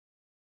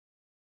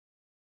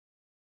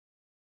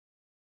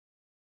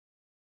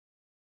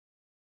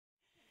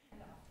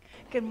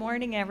Good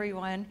morning,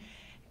 everyone.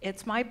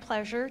 It's my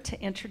pleasure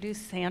to introduce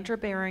Sandra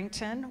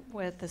Barrington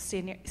with the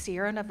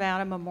Sierra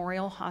Nevada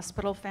Memorial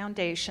Hospital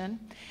Foundation.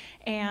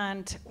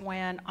 And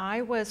when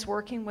I was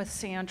working with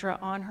Sandra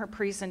on her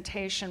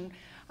presentation,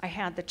 I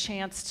had the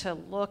chance to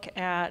look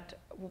at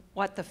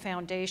what the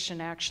foundation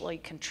actually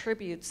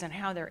contributes and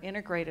how they're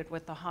integrated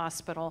with the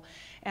hospital.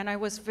 And I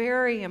was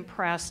very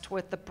impressed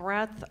with the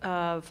breadth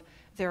of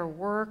their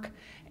work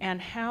and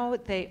how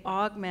they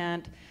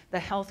augment the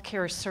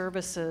healthcare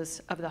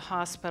services of the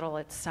hospital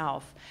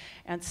itself.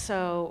 And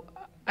so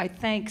I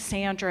thank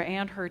Sandra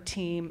and her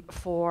team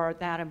for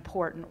that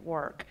important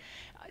work.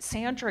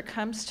 Sandra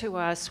comes to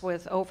us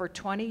with over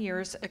 20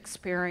 years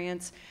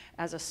experience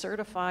as a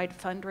certified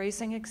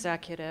fundraising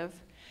executive,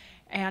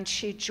 and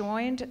she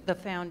joined the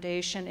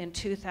foundation in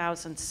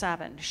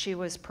 2007. She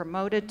was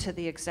promoted to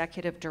the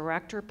executive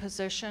director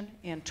position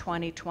in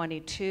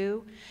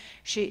 2022.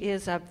 She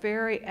is a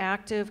very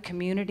active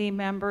community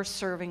member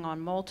serving on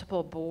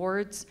multiple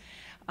boards,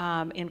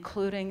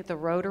 including the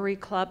Rotary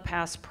Club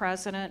past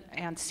president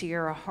and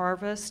Sierra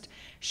Harvest.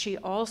 She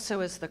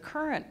also is the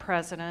current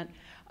president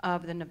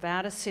of the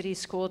Nevada City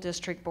School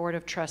District Board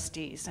of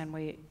Trustees, and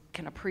we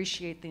can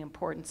appreciate the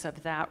importance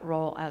of that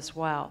role as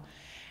well.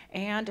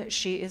 And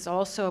she is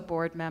also a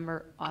board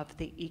member of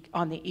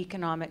on the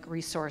Economic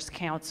Resource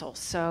Council.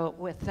 So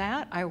with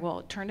that, I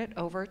will turn it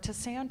over to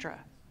Sandra.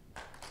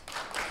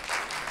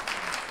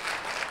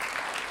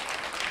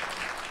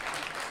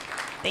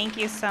 Thank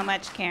you so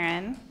much,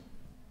 Karen.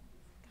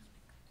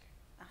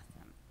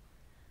 Awesome.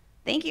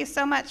 Thank you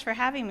so much for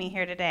having me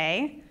here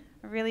today.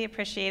 I really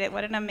appreciate it.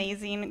 What an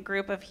amazing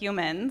group of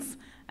humans.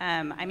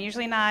 I'm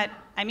usually not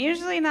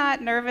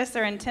nervous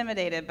or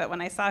intimidated, but when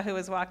I saw who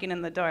was walking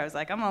in the door, I was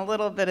like, I'm a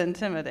little bit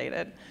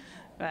intimidated.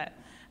 But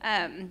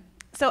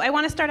so I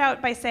want to start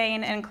out by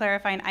saying and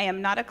clarifying, I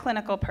am not a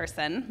clinical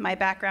person. My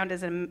background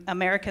is in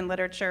American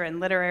literature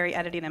and literary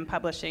editing and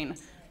publishing.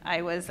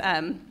 I was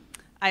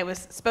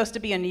supposed to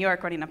be in New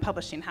York running a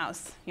publishing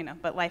house,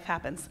 but life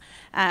happens.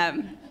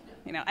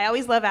 I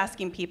always love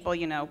asking people,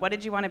 what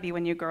did you want to be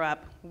when you grow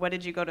up? What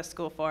did you go to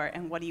school for?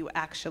 And what do you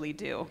actually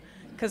do?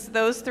 Because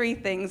those three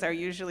things are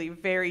usually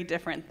very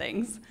different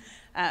things.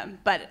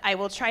 But I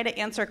will try to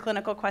answer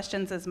clinical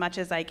questions as much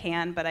as I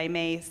can, but I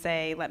may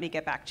say, let me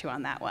get back to you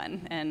on that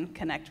one and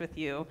connect with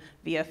you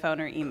via phone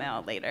or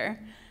email later.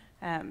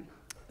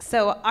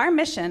 So our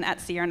mission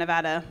at Sierra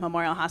Nevada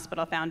Memorial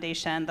Hospital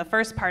Foundation, the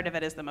first part of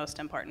it is the most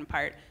important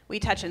part. We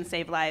touch and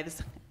save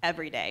lives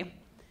every day.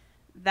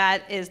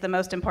 That is the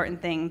most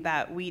important thing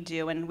that we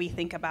do, and we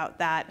think about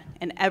that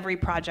in every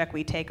project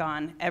we take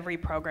on, every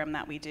program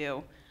that we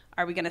do.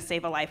 Are we going to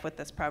save a life with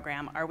this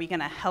program? Are we going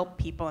to help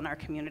people in our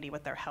community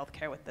with their health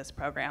care with this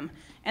program?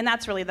 And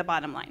that's really the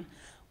bottom line.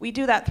 We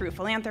do that through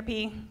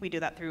philanthropy, we do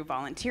that through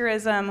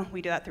volunteerism,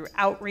 we do that through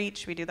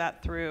outreach, we do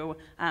that through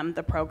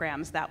the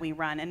programs that we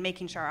run and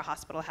making sure our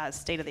hospital has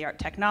state-of-the-art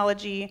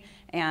technology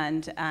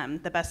and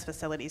the best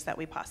facilities that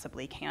we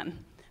possibly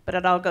can. But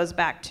it all goes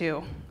back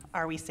to,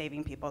 are we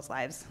saving people's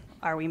lives?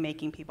 Are we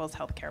making people's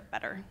health care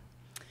better?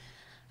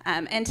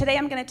 And today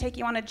I'm going to take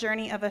you on a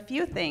journey of a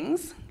few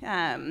things.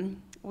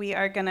 We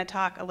are going to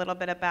talk a little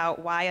bit about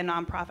why a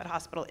nonprofit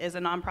hospital is a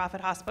nonprofit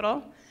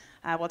hospital.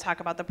 We'll talk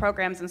about the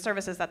programs and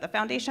services that the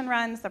foundation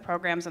runs, the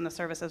programs and the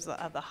services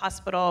of the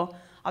hospital.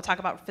 I'll talk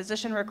about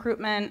physician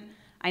recruitment.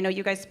 I know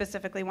you guys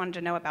specifically wanted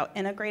to know about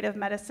integrative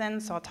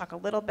medicine, so I'll talk a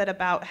little bit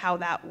about how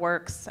that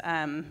works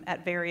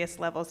at various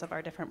levels of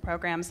our different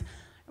programs.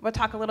 We'll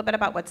talk a little bit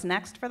about what's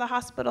next for the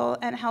hospital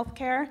and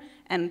healthcare,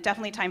 and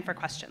definitely time for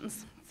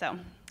questions. So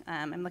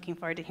I'm looking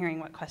forward to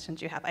hearing what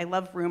questions you have. I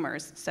love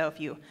rumors, so if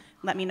you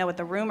let me know what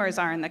the rumors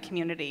are in the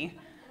community,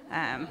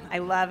 I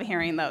love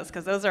hearing those,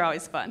 because those are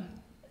always fun.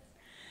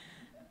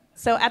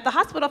 So at the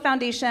Hospital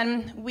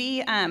Foundation,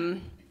 we're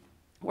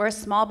a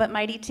small but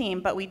mighty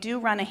team, but we do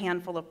run a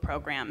handful of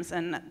programs,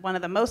 and one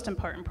of the most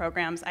important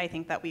programs I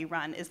think that we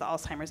run is the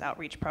Alzheimer's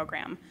Outreach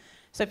Program.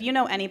 So if you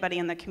know anybody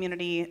in the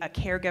community, a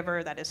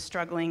caregiver that is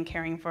struggling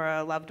caring for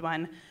a loved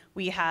one,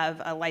 we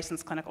have a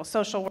licensed clinical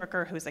social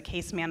worker who's a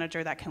case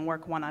manager that can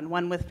work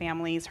one-on-one with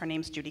families. Her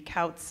name's Judy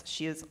Kautz.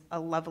 She is a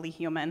lovely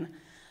human.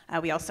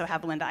 We also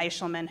have Linda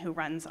Eichelman, who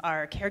runs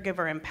our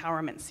Caregiver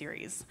Empowerment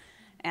Series.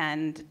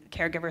 And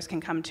caregivers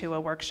can come to a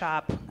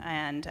workshop,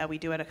 and we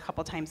do it a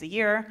couple times a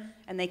year,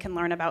 and they can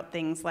learn about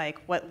things like,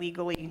 what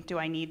legally do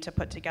I need to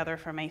put together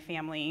for my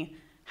family?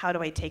 How do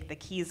I take the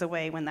keys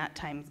away when that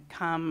time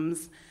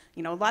comes?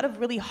 A lot of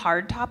really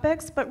hard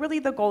topics, but really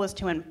the goal is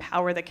to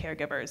empower the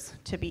caregivers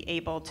to be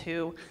able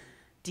to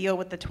deal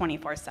with the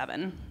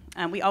 24/7.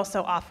 We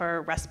also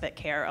offer respite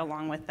care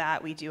along with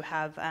that. We do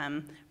have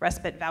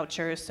respite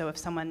vouchers, so if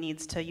someone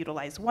needs to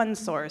utilize One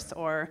Source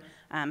or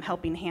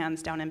Helping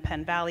Hands down in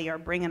Penn Valley, or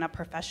bring in a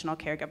professional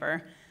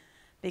caregiver,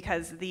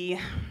 because the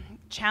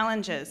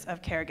challenges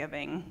of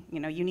caregiving,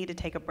 you need to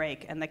take a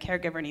break, and the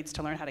caregiver needs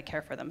to learn how to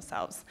care for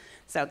themselves.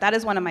 So that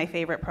is one of my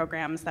favorite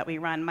programs that we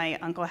run. My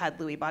uncle had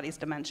Lewy bodies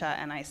dementia,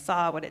 and I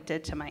saw what it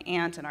did to my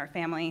aunt and our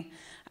family.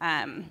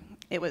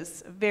 it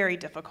was very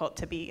difficult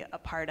to be a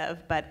part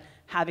of, but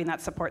having that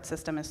support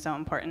system is so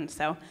important.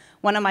 So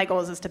one of my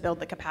goals is to build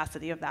the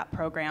capacity of that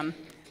program.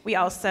 We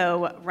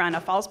also run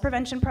a falls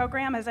prevention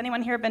program. Has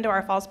anyone here been to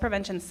our falls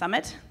prevention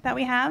summit that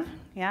we have?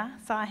 Yeah,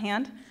 saw a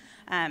hand.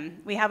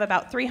 We have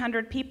about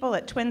 300 people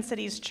at Twin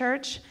Cities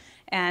Church,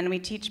 and we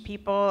teach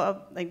people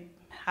like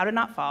how to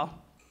not fall,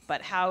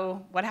 but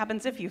what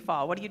happens if you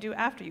fall? What do you do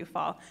after you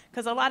fall?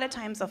 Because a lot of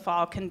times a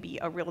fall can be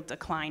a real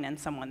decline in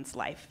someone's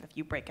life. If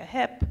you break a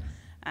hip,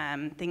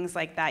 things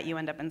like that, you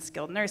end up in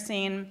skilled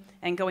nursing,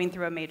 and going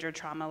through a major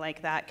trauma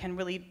like that can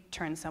really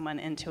turn someone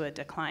into a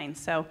decline.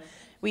 So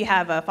we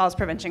have a falls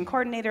prevention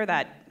coordinator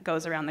that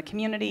goes around the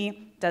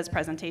community, does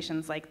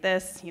presentations like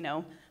this,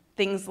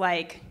 things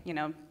like,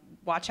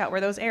 watch out where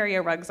those area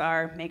rugs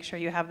are, make sure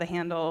you have the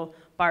handle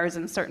bars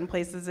in certain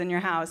places in your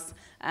house,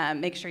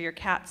 make sure your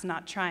cat's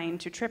not trying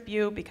to trip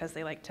you because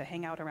they like to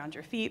hang out around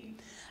your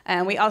feet.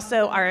 And we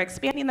also are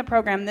expanding the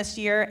program this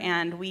year,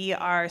 and we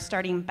are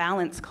starting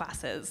balance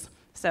classes.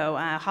 So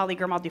Holly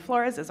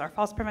Grimaldi-Flores is our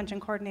falls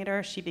prevention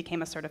coordinator. She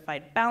became a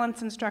certified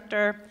balance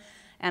instructor,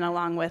 and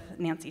along with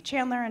Nancy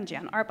Chandler and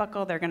Jan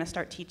Arbuckle, they're gonna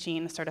start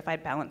teaching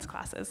certified balance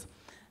classes.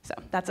 So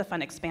that's a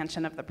fun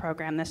expansion of the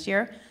program this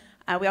year.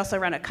 We also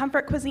run a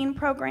comfort cuisine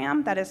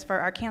program that is for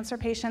our cancer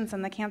patients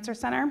in the Cancer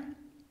Center.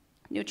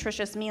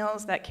 Nutritious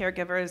meals that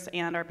caregivers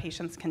and our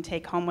patients can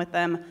take home with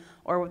them,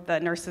 or the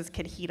nurses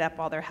could heat up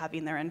while they're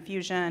having their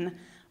infusion,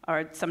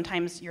 or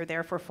sometimes you're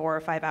there for 4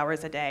 or 5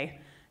 hours a day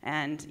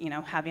and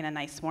having a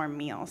nice warm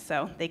meal.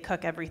 So they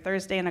cook every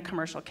Thursday in a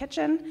commercial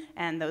kitchen,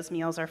 and those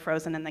meals are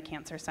frozen in the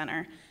Cancer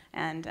Center.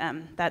 And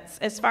that's,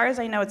 as far as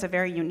I know, it's a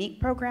very unique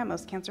program.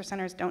 Most cancer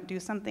centers don't do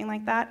something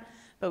like that,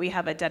 but we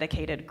have a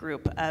dedicated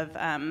group of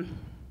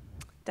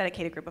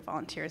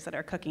volunteers that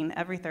are cooking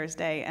every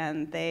Thursday,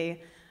 and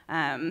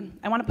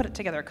I want to put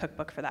together a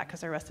cookbook for that because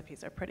their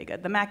recipes are pretty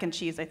good. The mac and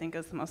cheese, I think,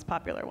 is the most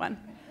popular one.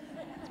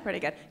 It's pretty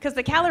good. Because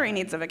the calorie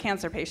needs of a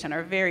cancer patient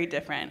are very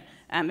different.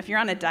 If you're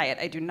on a diet,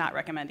 I do not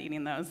recommend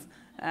eating those,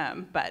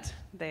 but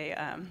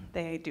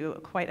they do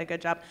quite a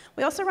good job.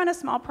 We also run a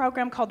small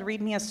program called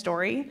Read Me a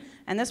Story,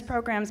 and this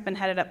program's been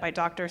headed up by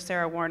Dr.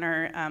 Sarah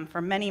Warner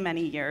for many,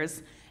 many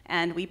years.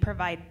 And we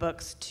provide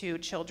books to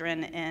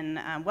children in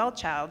well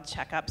child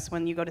checkups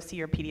when you go to see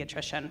your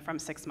pediatrician from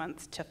 6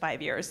 months to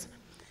 5 years.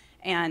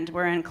 And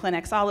we're in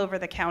clinics all over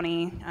the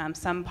county,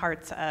 some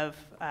parts of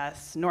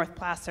North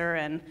Placer,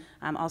 and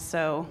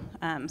also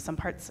some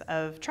parts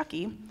of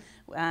Truckee.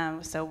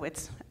 So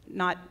it's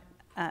not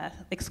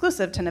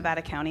exclusive to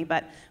Nevada County,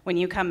 but when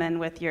you come in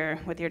with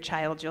your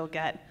child, you'll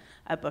get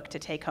a book to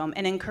take home,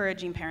 and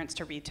encouraging parents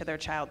to read to their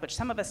child, which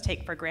some of us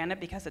take for granted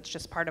because it's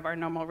just part of our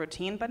normal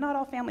routine, but not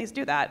all families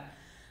do that.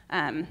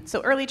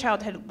 So early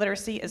childhood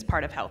literacy is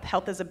part of health.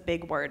 Health is a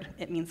big word.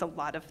 It means a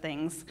lot of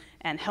things,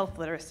 and health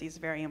literacy is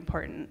very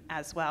important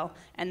as well.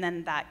 And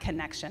then that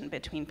connection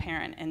between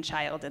parent and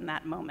child in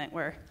that moment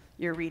where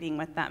you're reading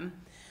with them.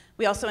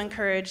 We also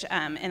encourage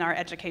in our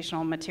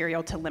educational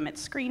material to limit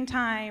screen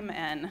time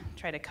and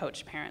try to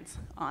coach parents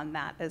on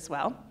that as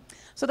well.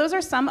 So those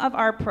are some of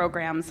our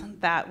programs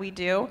that we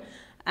do.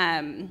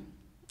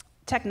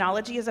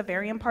 Technology is a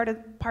very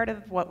important part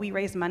of what we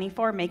raise money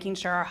for, making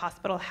sure our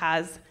hospital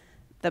has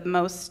the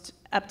most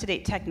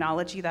up-to-date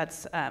technology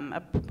that's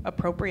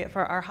appropriate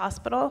for our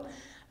hospital.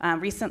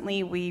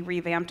 Recently, we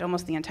revamped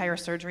almost the entire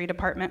surgery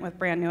department with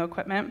brand new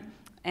equipment.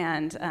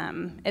 And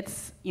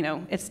it's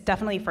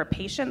definitely for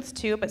patients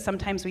too, but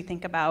sometimes we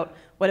think about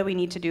what do we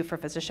need to do for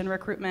physician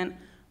recruitment?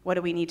 What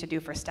do we need to do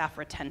for staff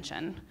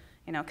retention?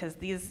 Because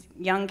these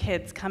young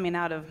kids coming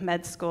out of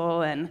med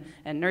school and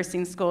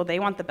nursing school, they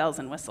want the bells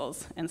and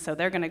whistles. And so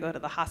they're gonna go to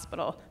the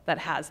hospital that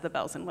has the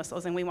bells and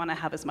whistles, and we wanna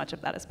have as much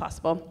of that as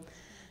possible.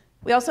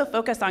 We also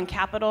focus on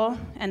capital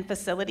and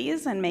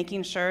facilities and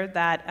making sure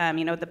that,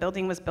 the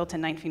building was built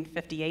in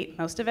 1958,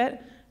 most of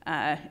it.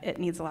 It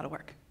needs a lot of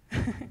work.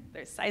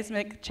 There's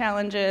seismic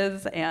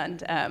challenges,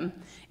 and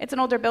it's an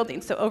older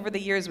building. So over the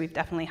years, we've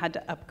definitely had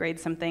to upgrade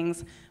some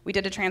things. We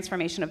did a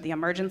transformation of the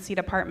emergency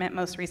department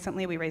most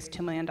recently. We raised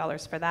 $2 million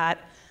for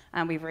that.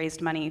 We've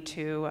raised money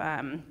to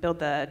build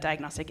the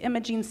diagnostic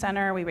imaging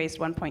center. We raised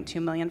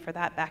 $1.2 million for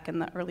that back in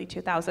the early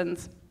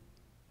 2000s.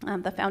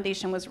 The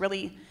foundation was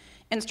really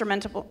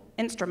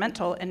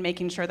instrumental in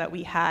making sure that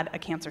we had a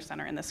cancer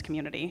center in this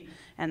community.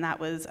 And that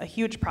was a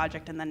huge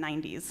project in the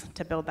 90s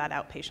to build that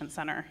outpatient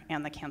center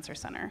and the cancer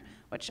center,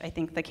 which I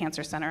think the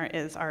cancer center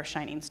is our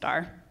shining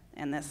star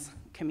in this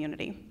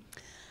community.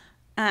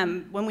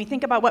 When we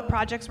think about what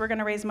projects we're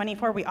gonna raise money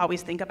for, we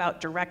always think about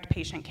direct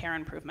patient care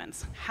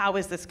improvements. How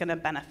is this gonna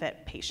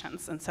benefit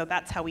patients? And so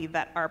that's how we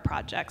vet our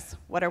projects.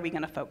 What are we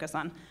gonna focus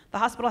on? The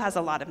hospital has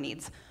a lot of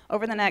needs.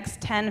 Over the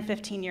next 10,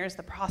 15 years,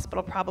 the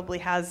hospital probably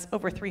has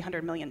over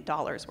 $300 million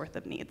worth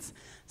of needs.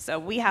 So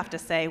we have to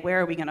say,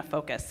 where are we gonna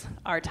focus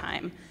our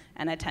time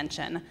and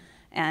attention?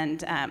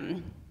 And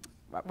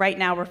right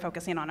now, we're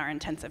focusing on our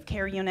intensive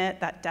care unit.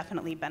 That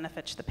definitely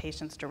benefits the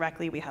patients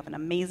directly. We have an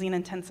amazing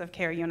intensive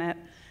care unit.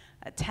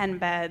 10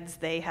 beds.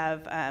 They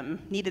have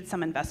needed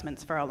some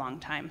investments for a long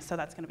time, so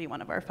that's going to be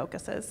one of our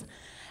focuses.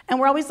 And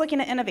we're always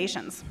looking at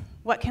innovations.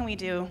 What can we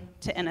do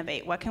to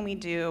innovate? What can we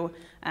do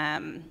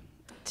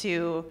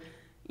to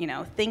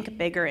think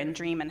bigger and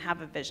dream and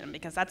have a vision?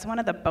 Because that's one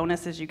of the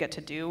bonuses you get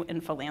to do in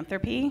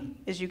philanthropy,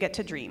 is you get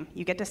to dream.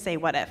 You get to say,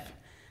 what if?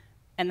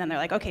 And then they're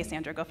like, okay,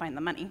 Sandra, go find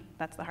the money.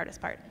 That's the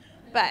hardest part.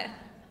 But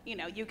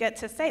you get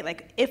to say,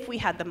 like, if we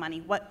had the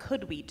money, what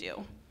could we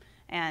do?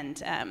 And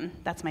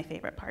that's my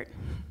favorite part.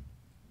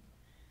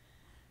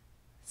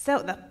 So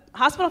the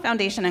Hospital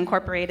Foundation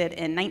incorporated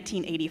in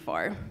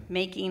 1984,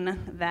 making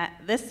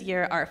that this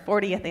year our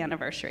 40th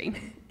anniversary.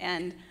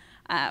 And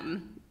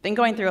been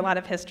going through a lot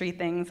of history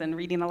things and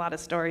reading a lot of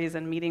stories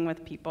and meeting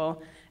with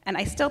people. And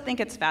I still think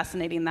it's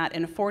fascinating that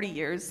in 40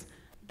 years,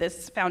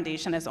 this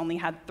foundation has only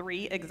had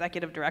 3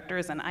 executive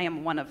directors, and I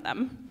am one of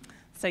them.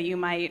 So you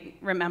might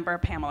remember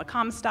Pamela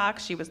Comstock.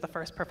 She was the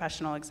first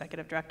professional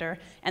executive director.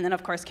 And then,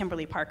 of course,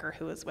 Kimberly Parker,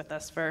 who was with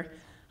us for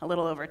a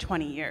little over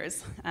 20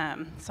 years.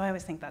 So I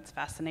always think that's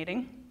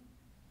fascinating.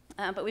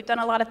 But we've done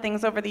a lot of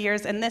things over the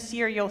years, and this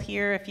year you'll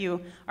hear, if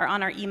you are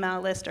on our email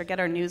list or get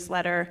our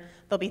newsletter,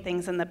 there'll be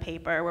things in the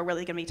paper. We're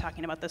really going to be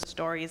talking about the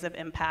stories of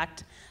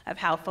impact, of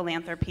how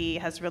philanthropy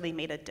has really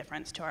made a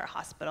difference to our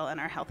hospital and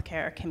our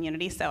healthcare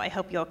community. So I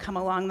hope you'll come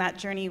along that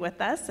journey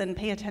with us and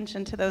pay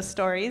attention to those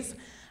stories,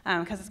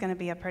 because it's going to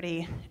be a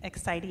pretty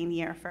exciting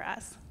year for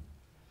us.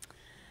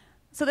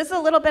 So this is a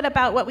little bit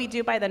about what we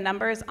do by the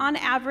numbers. On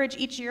average,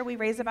 each year we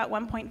raise about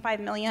 $1.5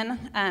 million.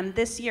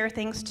 This year,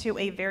 thanks to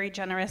a very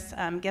generous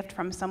gift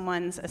from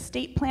someone's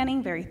estate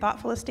planning, very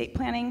thoughtful estate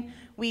planning,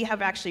 we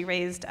have actually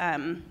raised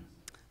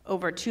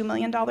over $2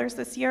 million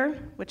this year,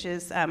 which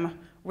is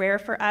rare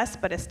for us,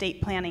 but estate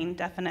planning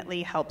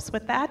definitely helps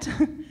with that.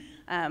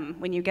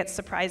 When you get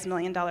surprise $1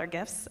 million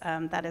gifts,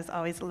 that is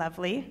always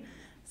lovely.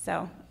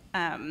 So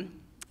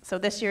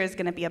this year is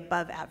going to be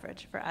above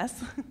average for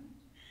us.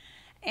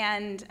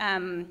 And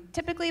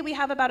typically we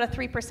have about a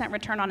 3%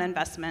 return on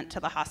investment to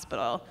the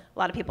hospital. A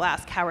lot of people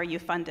ask, how are you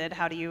funded?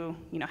 How do you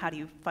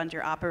fund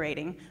your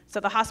operating? So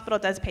the hospital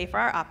does pay for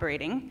our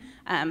operating,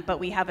 but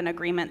we have an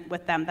agreement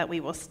with them that we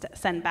will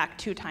send back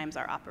 2 times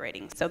our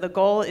operating. So the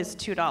goal is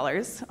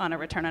 $2 on a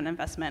return on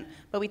investment,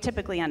 but we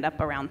typically end up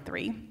around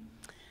 3.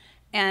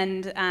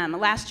 And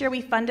last year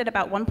we funded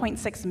about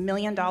 $1.6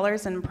 million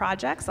in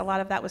projects. A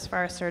lot of that was for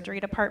our surgery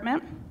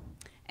department.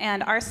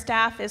 And our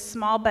staff is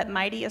small but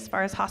mighty as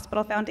far as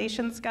hospital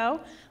foundations go.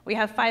 We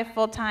have 5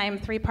 full-time,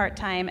 3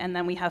 part-time, and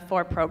then we have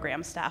 4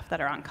 program staff that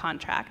are on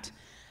contract.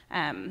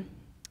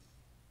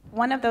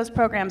 One of those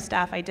program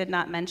staff I did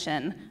not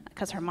mention,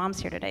 because her mom's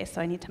here today,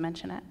 so I need to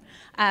mention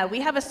it. We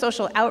have a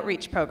social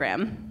outreach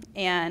program,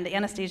 and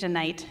Anastasia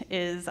Knight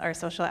is our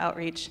social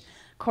outreach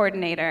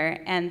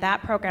coordinator, and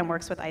that program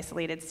works with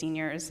isolated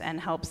seniors and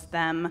helps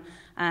them,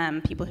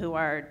 people who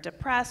are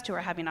depressed, who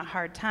are having a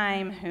hard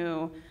time,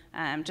 who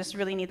just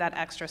really need that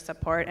extra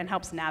support, and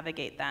helps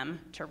navigate them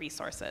to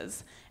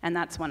resources. And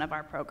that's one of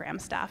our program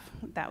staff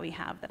that we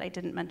have that I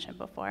didn't mention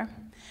before.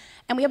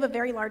 And we have a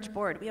very large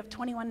board. We have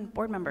 21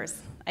 board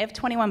members. I have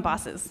 21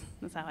 bosses.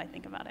 That's how I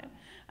think about it.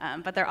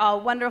 But they're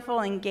all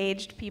wonderful,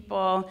 engaged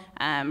people,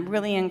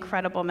 really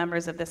incredible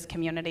members of this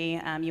community.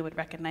 You would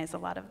recognize a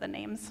lot of the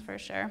names for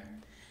sure.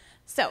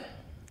 So,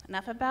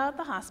 enough about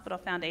the Hospital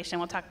Foundation.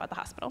 We'll talk about the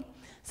hospital.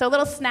 So a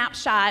little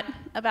snapshot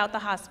about the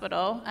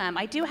hospital.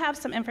 I do have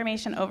some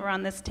information over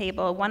on this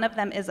table. One of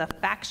them is a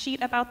fact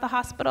sheet about the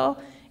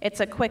hospital. It's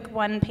a quick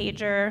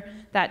 1-pager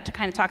that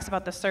kind of talks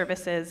about the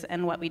services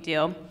and what we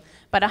do.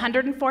 But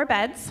 104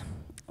 beds.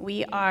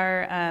 We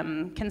are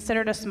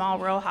considered a small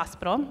rural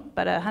hospital,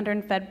 but a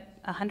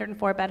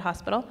 104-bed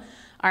hospital.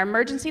 Our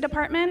emergency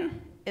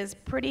department is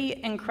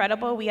pretty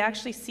incredible. We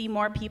actually see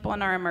more people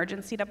in our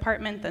emergency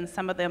department than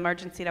some of the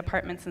emergency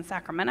departments in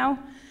Sacramento.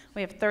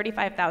 We have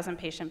 35,000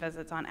 patient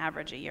visits on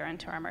average a year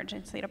into our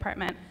emergency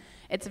department.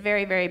 It's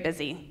very, very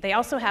busy. They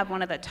also have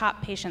one of the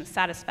top patient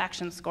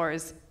satisfaction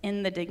scores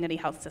in the Dignity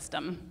Health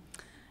system.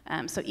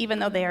 So even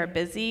though they are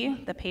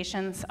busy, the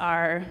patients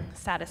are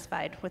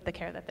satisfied with the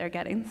care that they're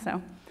getting.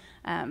 So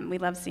we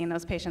love seeing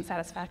those patient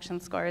satisfaction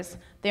scores.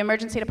 The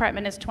emergency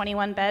department is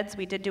 21 beds.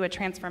 We did do a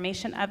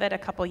transformation of it a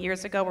couple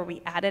years ago where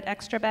we added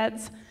extra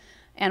beds,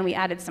 and we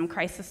added some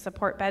crisis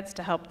support beds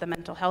to help the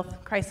mental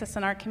health crisis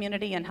in our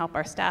community and help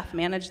our staff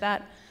manage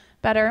that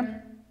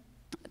better.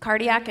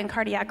 Cardiac and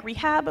cardiac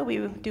rehab,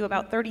 we do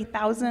about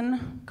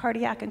 30,000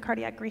 cardiac and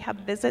cardiac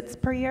rehab visits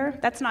per year.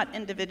 That's not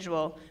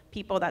individual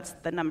people, that's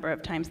the number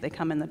of times they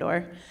come in the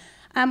door.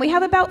 We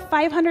have about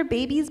 500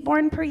 babies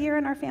born per year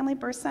in our family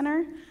birth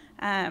center.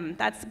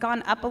 That's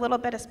gone up a little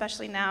bit,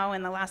 especially now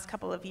in the last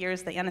couple of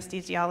years. The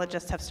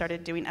anesthesiologists have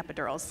started doing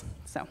epidurals.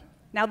 So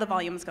now the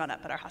volume's gone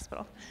up at our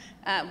hospital.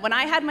 When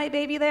I had my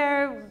baby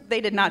there,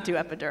 they did not do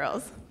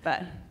epidurals,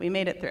 but we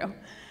made it through.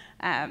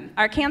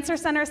 Our cancer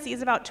center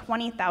sees about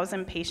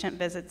 20,000 patient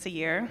visits a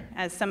year.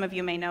 As some of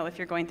you may know, if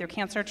you're going through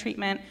cancer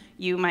treatment,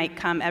 you might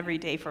come every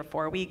day for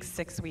 4 weeks,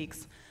 6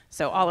 weeks,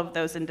 So all of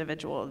those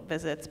individual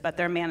visits, but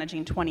they're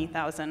managing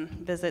 20,000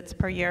 visits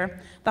per year.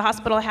 The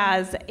hospital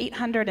has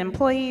 800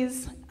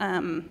 employees.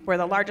 We're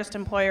the largest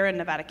employer in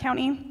Nevada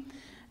County.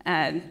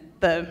 And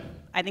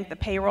I think the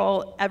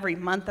payroll every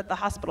month at the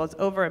hospital is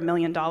over $1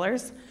 million.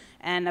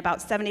 And about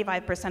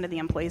 75% of the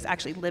employees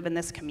actually live in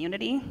this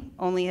community.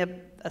 Only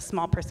a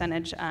small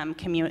percentage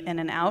commute in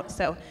and out.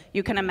 So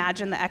you can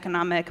imagine the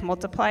economic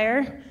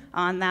multiplier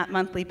on that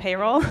monthly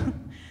payroll.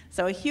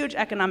 So a huge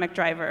economic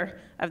driver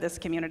of this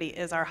community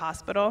is our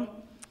hospital.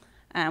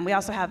 We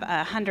also have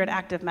 100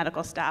 active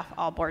medical staff,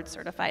 all board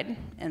certified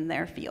in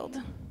their field.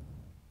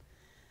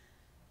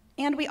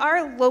 And we are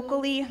a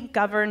locally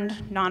governed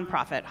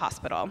nonprofit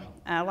hospital.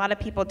 A lot of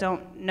people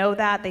don't know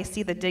that. They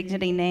see the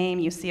Dignity name,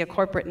 you see a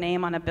corporate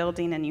name on a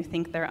building, and you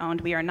think they're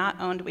owned. We are not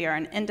owned. We are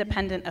an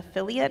independent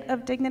affiliate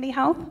of Dignity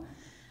Health.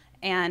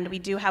 And we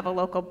do have a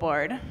local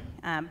board.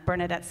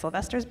 Bernadette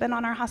Sylvester's been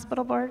on our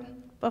hospital board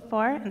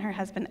before, and her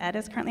husband Ed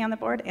is currently on the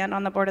board and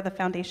on the board of the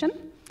foundation.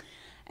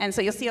 And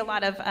so you'll see a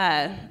lot of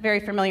very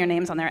familiar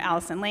names on there.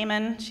 Allison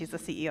Lehman, she's the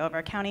CEO of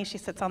our county. She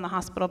sits on the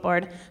hospital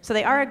board. So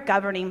they are a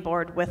governing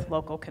board with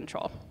local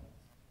control.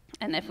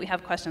 And if we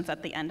have questions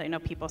at the end, I know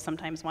people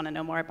sometimes want to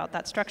know more about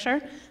that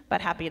structure,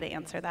 but happy to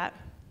answer that.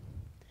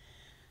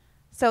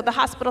 So the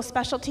hospital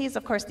specialties,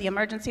 of course, the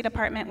emergency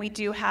department, we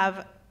do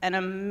have an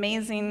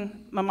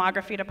amazing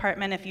mammography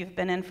department. If you've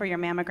been in for your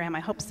mammogram, I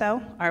hope so.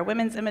 Our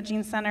women's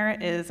imaging center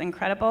is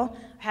incredible.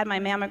 I had my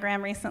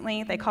mammogram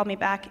recently. They called me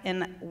back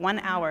in 1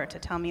 hour to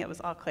tell me it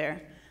was all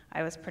clear.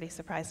 I was pretty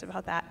surprised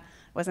about that.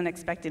 Wasn't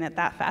expecting it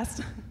that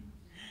fast.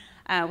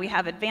 We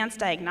have advanced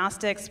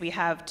diagnostics. We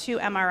have 2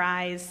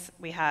 MRIs.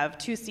 We have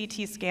 2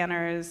 CT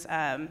scanners,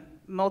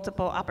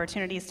 multiple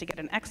opportunities to get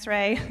an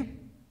X-ray.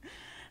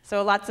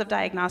 So lots of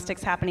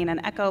diagnostics happening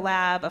in Echo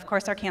Lab, of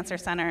course our cancer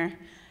center,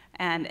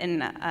 and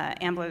in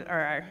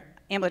our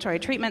ambulatory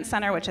treatment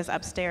center, which is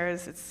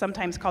upstairs. It's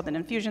sometimes called an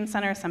infusion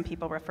center. Some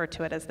people refer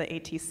to it as the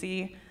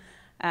ATC.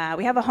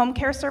 We have a home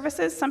care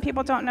services. Some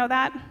people don't know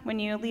that. When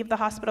you leave the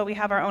hospital, we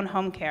have our own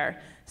home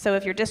care. So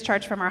if you're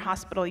discharged from our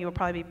hospital, you will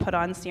probably be put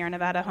on Sierra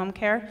Nevada home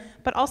care.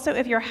 But also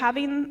if you're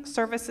having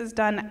services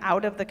done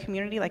out of the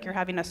community, like you're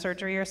having a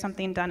surgery or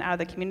something done out of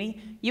the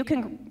community, you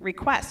can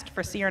request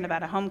for Sierra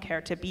Nevada home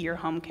care to be your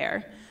home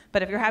care.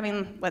 But if you're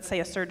having, let's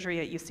say, a surgery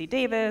at UC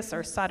Davis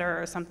or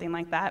Sutter or something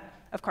like that,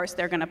 of course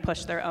they're going to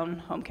push their own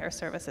home care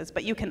services.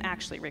 But you can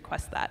actually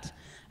request that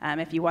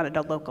if you wanted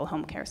a local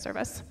home care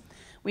service.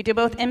 We do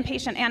both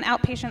inpatient and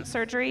outpatient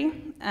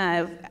surgery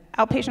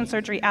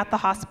at the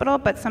hospital,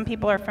 but some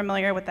people are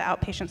familiar with the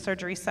outpatient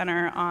surgery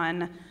center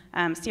on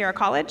Sierra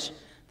College.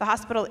 The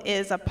hospital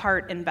is a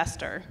part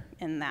investor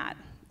in that.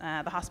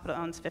 The hospital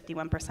owns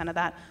 51% of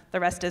that. The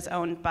rest is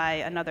owned by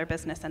another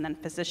business and then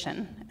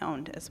physician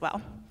owned as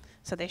well.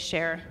 So they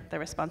share the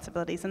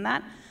responsibilities in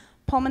that.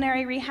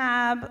 Pulmonary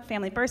rehab,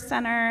 family birth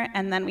center,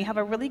 and then we have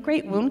a really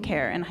great wound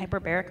care and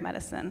hyperbaric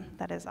medicine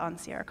that is on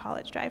Sierra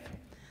College Drive.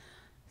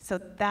 So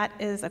that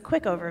is a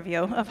quick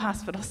overview of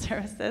hospital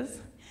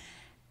services.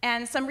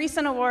 And some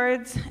recent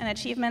awards and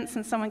achievements,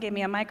 since someone gave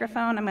me a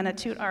microphone, I'm gonna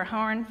toot our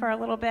horn for a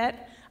little bit.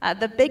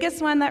 The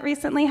biggest one that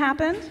recently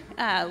happened,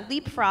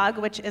 Leapfrog,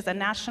 which is a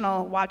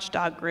national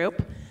watchdog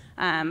group,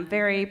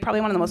 probably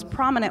one of the most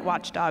prominent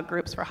watchdog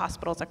groups for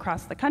hospitals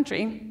across the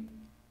country,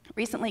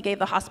 recently gave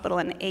the hospital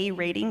an A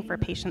rating for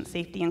patient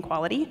safety and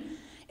quality.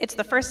 It's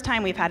the first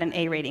time we've had an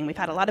A rating. We've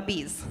had a lot of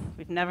Bs.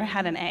 We've never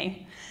had an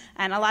A.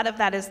 And a lot of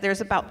that is,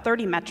 there's about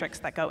 30 metrics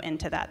that go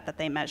into that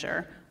they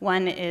measure.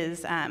 One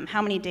is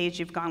how many days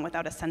you've gone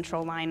without a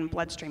central line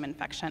bloodstream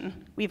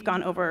infection. We've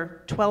gone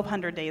over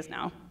 1,200 days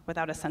now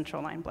without a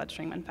central line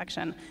bloodstream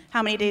infection.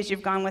 How many days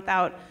you've gone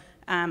without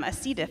a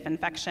C. diff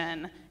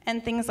infection,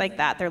 and things like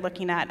that. They're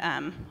looking at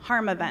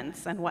harm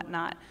events and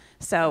whatnot.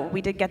 So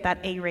we did get that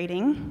A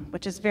rating,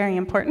 which is very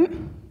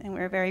important, and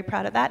we're very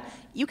proud of that.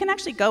 You can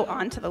actually go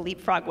onto the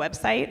Leapfrog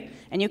website,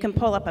 and you can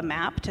pull up a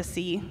map to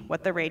see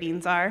what the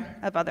ratings are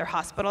of other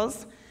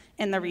hospitals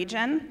in the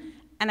region.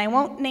 And I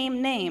won't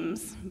name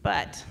names,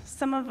 but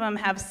some of them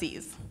have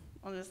Cs,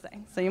 I'll just say.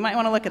 So you might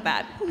want to look at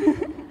that.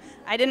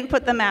 I didn't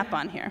put the map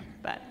on here,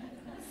 but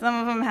some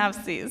of them have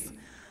Cs.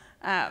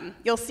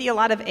 You'll see a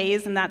lot of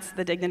A's, and that's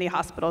the Dignity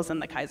hospitals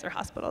and the Kaiser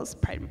hospitals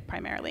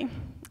primarily.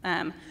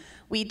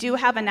 We do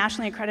have a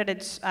nationally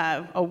accredited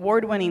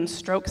award-winning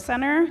stroke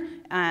center.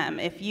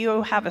 If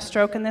you have a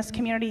stroke in this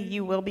community,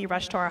 you will be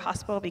rushed to our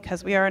hospital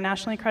because we are a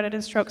nationally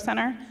accredited stroke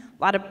center.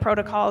 A lot of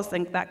protocols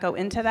that go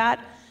into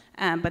that,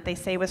 but they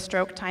say with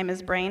stroke, time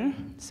is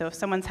brain. So if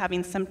someone's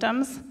having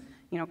symptoms,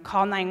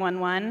 call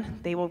 911.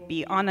 They will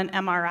be on an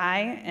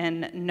MRI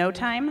in no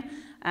time.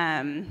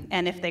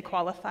 And if they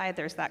qualify,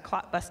 there's that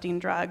clot-busting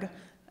drug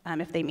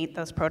if they meet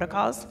those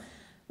protocols.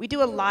 We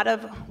do a lot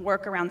of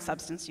work around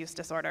substance use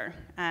disorder.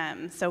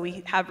 So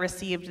we have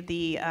received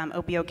the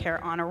Opioid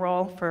Care Honor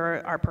Roll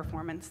for our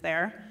performance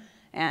there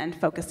and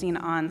focusing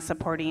on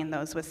supporting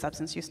those with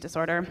substance use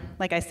disorder.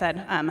 Like I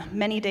said,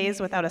 many days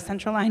without a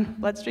central line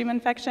bloodstream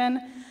infection.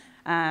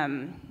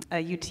 a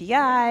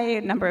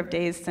UTI, number of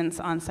days since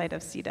onset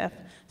of C. diff.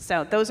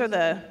 So those are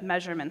the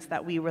measurements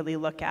that we really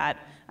look at.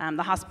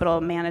 The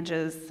hospital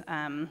manages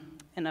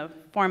in a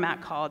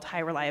format called high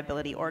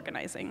reliability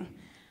organizing.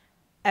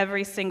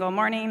 Every single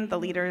morning, the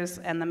leaders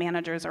and the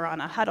managers are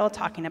on a huddle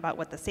talking about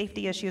what the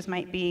safety issues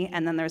might be,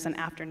 and then there's an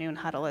afternoon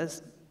huddle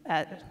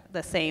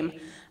the same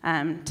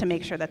to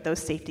make sure that those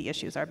safety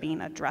issues are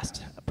being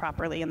addressed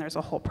properly, and there's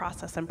a whole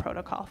process and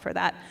protocol for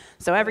that.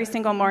 So every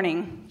single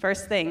morning,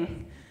 first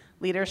thing,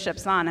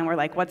 leadership's on, and we're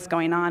like, what's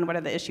going on? What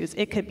are the issues?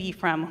 It could be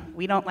from,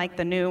 we don't like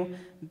the new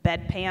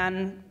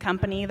bedpan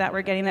company that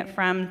we're getting it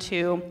from,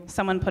 to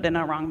someone put in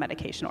a wrong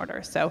medication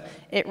order. So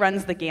it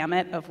runs the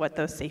gamut of what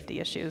those safety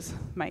issues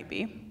might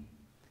be.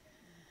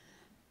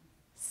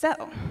 So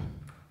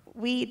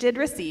we did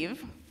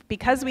receive,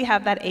 because we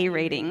have that A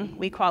rating,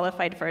 we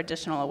qualified for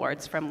additional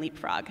awards from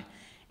Leapfrog.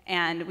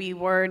 And we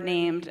were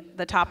named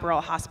the top rural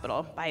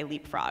hospital by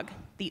Leapfrog,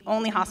 the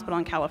only hospital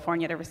in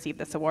California to receive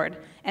this award,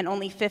 and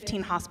only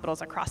 15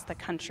 hospitals across the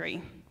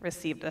country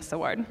received this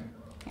award.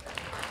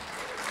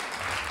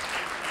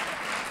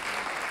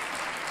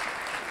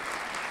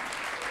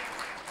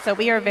 So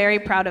we are very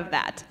proud of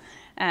that.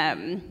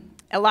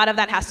 A lot of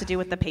that has to do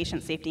with the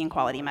patient safety and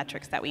quality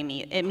metrics that we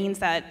meet. It means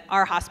that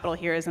our hospital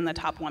here is in the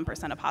top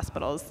 1% of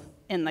hospitals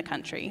in the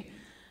country,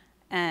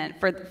 and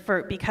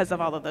because of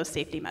all of those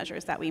safety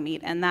measures that we meet.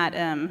 And that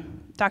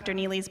Dr.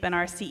 Neely's been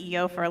our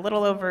CEO for a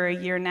little over a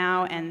year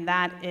now, and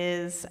that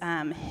is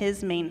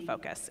his main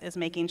focus, is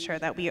making sure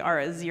that we are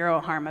a zero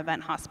harm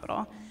event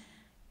hospital.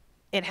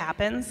 It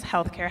happens,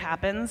 healthcare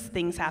happens,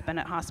 things happen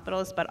at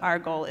hospitals, but our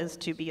goal is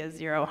to be a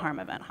zero harm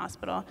event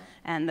hospital,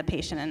 and the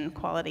Patient and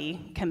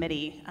Quality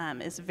Committee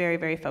is very,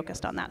 very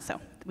focused on that. So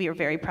we are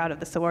very proud of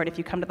this award. If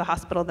you come to the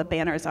hospital, the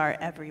banners are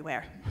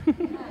everywhere.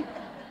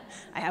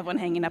 I have one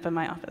hanging up in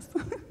my office.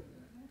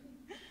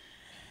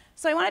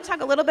 So I want to talk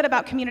a little bit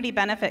about community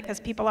benefit, because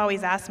people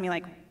always ask me,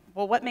 like,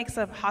 well, what makes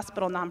a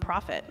hospital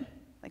nonprofit?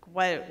 Like,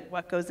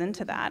 what goes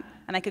into that?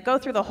 And I could go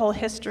through the whole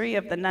history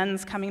of the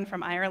nuns coming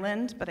from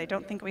Ireland, but I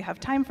don't think we have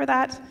time for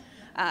that.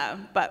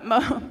 But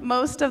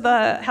most of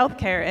the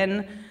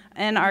healthcare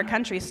in our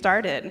country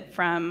started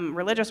from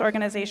religious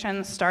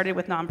organizations, started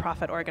with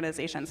nonprofit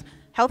organizations.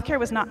 Healthcare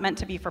was not meant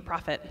to be for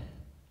profit.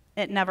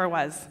 It never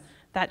was.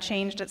 That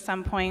changed at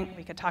some point.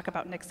 We could talk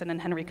about Nixon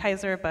and Henry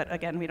Kaiser, but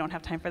again, we don't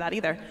have time for that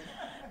either.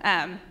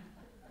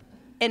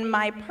 In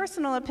my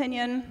personal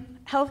opinion,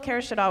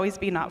 healthcare should always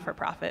be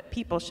not-for-profit.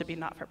 People should be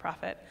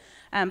not-for-profit.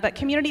 But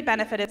community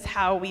benefit is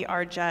how we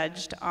are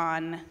judged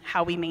on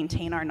how we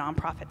maintain our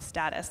nonprofit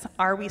status.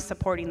 Are we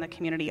supporting the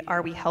community?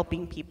 Are we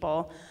helping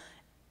people?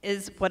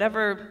 Is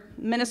whatever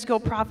minuscule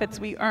profits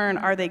we earn,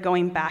 are they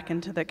going back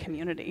into the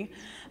community?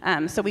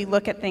 So we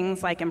look at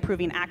things like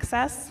improving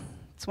access.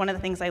 It's one of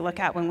the things I look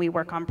at when we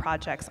work on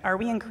projects. Are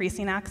we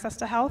increasing access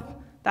to health?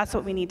 That's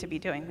what we need to be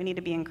doing. We need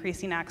to be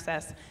increasing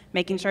access,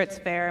 making sure it's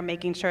fair,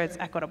 making sure it's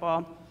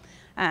equitable.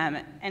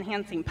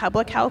 Enhancing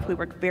public health. We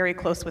work very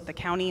close with the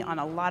county on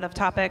a lot of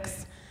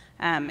topics.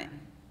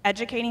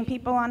 Educating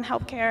people on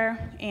healthcare,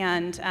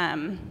 and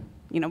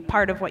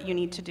part of what you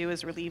need to do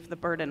is relieve the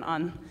burden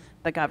on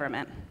the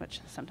government,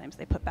 which sometimes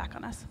they put back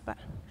on us, but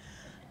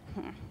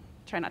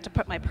try not to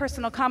put my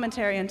personal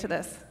commentary into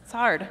this. It's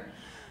hard.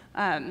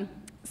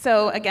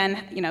 So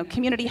again,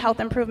 community health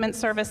improvement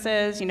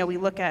services, we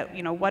look at,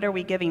 what are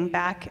we giving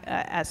back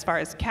as far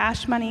as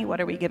cash money?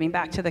 What are we giving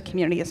back to the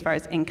community as far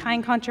as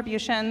in-kind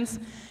contributions?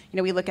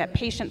 We look at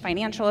patient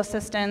financial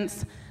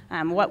assistance,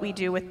 what we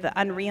do with the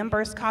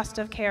unreimbursed cost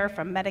of care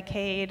from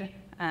Medicaid,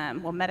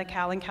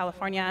 Medi-Cal in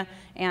California,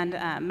 and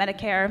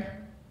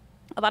Medicare.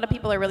 A lot of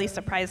people are really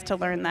surprised to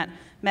learn that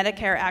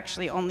Medicare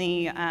actually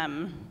only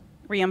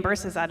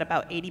reimburses at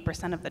about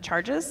 80% of the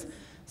charges.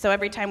 So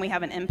every time we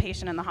have an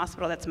inpatient in the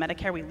hospital that's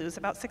Medicare, we lose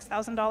about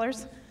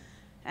 $6,000.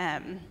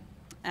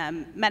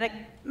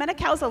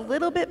 Medi-Cal is a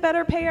little bit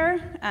better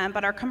payer,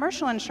 but our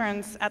commercial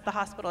insurance at the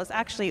hospital is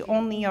actually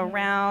only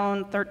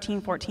around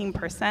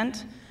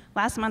 13–14%.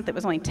 Last month, it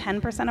was only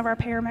 10% of our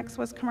payer mix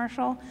was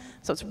commercial.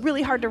 So it's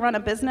really hard to run a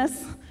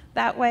business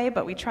that way,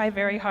 but we try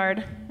very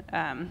hard,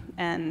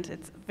 and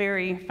it's a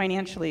very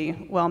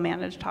financially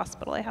well-managed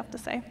hospital, I have to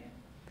say.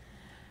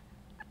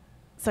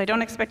 So I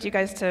don't expect you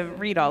guys to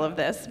read all of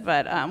this,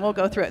 but we'll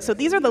go through it. So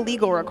these are the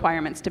legal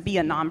requirements to be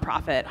a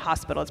nonprofit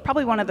hospital. It's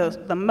probably one of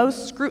the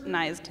most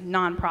scrutinized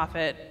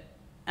nonprofit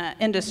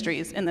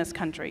industries in this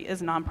country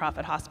is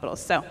nonprofit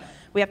hospitals. So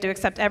we have to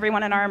accept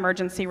everyone in our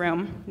emergency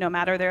room, no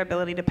matter their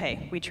ability to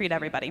pay. We treat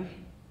everybody.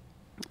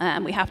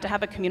 We have to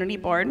have a community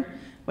board,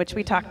 which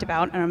we talked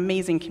about, an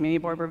amazing community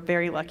board. We're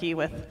very lucky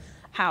with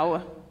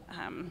how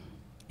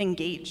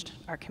engaged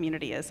our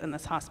community is in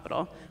this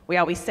hospital. We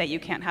always say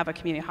you can't have a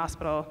community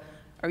hospital,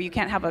 or you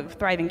can't have a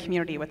thriving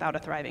community without a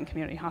thriving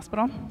community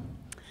hospital.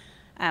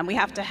 We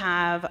have to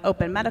have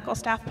open medical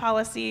staff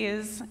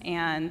policies,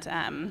 and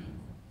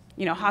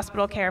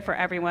hospital care for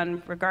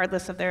everyone,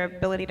 regardless of their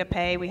ability to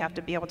pay. We have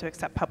to be able to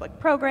accept public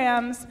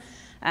programs.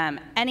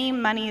 Any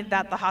money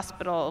that the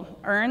hospital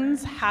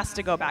earns has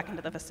to go back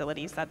into the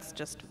facilities. That's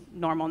just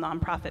normal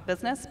nonprofit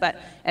business,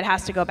 but it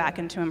has to go back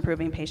into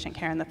improving patient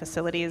care in the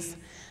facilities,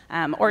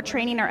 or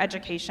training or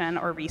education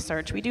or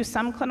research. We do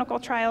some clinical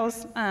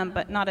trials,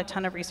 but not a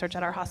ton of research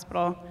at our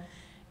hospital.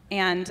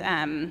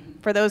 And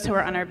for those who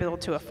are unable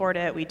to afford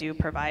it, we do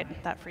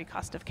provide that free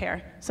cost of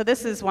care. So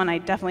this is one I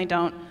definitely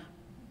don't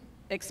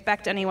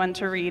expect anyone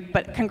to read,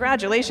 but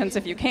congratulations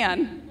if you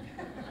can.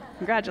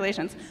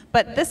 Congratulations.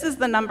 But this is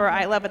the number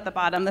I love at the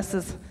bottom. This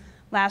is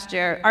last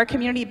year. Our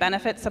community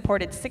benefit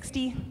supported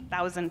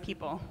 60,000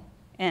 people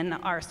in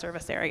our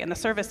service area, and the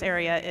service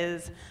area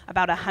is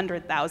about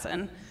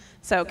 100,000.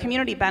 So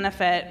community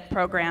benefit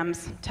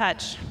programs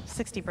touch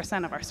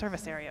 60% of our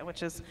service area,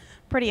 which is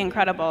pretty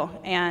incredible.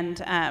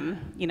 And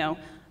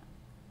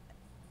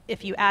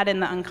if you add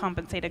in the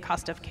uncompensated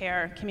cost of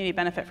care, community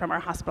benefit from our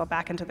hospital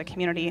back into the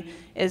community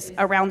is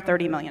around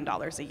 $30 million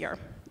a year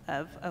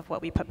of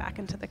what we put back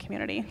into the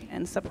community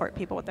and support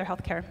people with their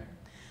health care.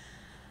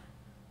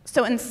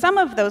 So in some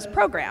of those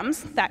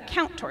programs that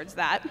count towards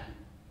that,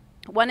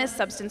 one is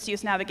substance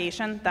use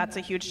navigation. That's a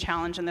huge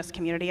challenge in this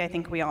community. I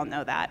think we all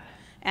know that.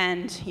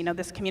 And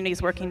this community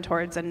is working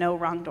towards a no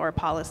wrong door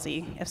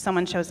policy. If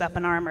someone shows up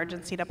in our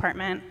emergency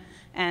department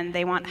and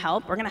they want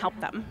help, we're going to help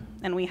them.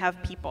 And we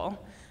have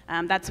people.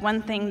 That's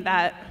one thing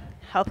that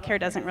healthcare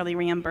doesn't really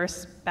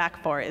reimburse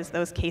back for, is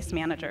those case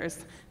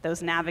managers,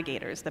 those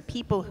navigators, the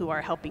people who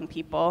are helping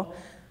people.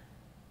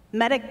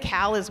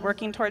 Medi-Cal is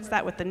working towards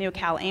that with the new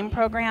Cal-AIM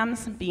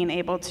programs, being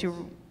able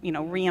to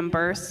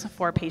reimburse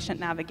for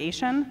patient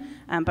navigation.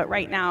 But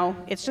right now,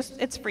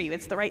 it's free.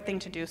 It's the right thing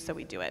to do, so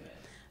we do it.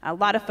 A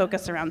lot of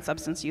focus around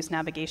substance use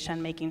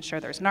navigation, making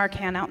sure there's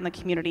Narcan out in the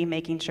community,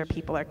 making sure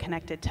people are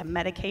connected to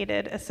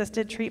medicated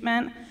assisted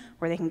treatment,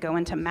 where they can go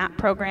into MAP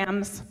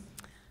programs.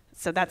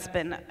 So that's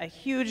been a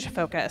huge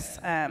focus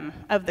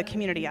of the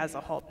community as a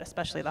whole,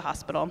 especially the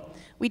hospital.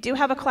 We do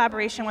have a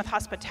collaboration with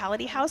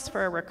Hospitality House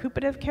for a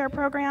recuperative care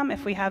program.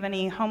 If we have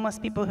any homeless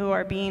people who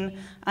are being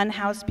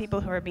unhoused,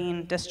 people who are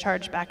being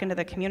discharged back into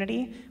the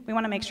community, we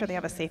want to make sure they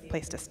have a safe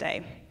place to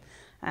stay.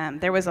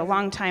 There was a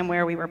long time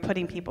where we were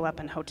putting people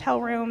up in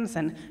hotel rooms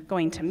and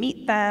going to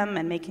meet them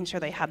and making sure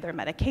they had their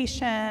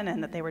medication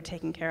and that they were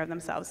taking care of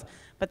themselves.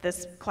 But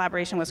this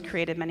collaboration was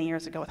created many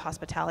years ago with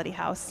Hospitality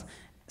House,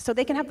 so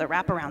they can have the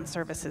wraparound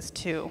services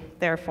too,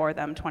 there for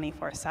them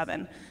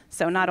 24/7.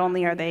 So not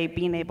only are they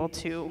being able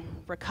to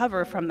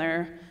recover from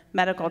their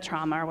medical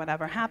trauma or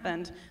whatever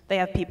happened, they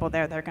have people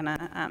there that are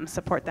gonna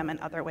support them in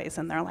other ways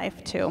in their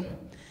life too.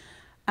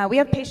 We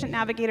have patient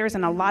navigators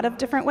in a lot of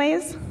different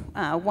ways.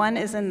 One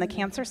is in the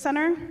cancer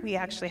center. We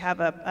actually have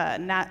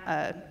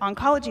a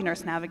oncology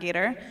nurse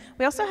navigator.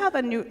 We also have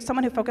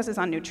someone who focuses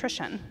on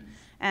nutrition.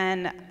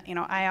 And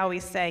I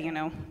always say,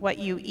 what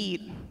you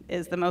eat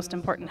is the most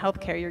important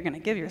health care you're going to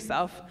give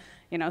yourself.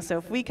 So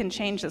if we can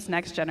change this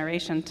next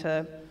generation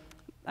to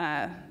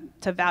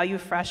value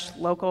fresh,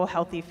 local,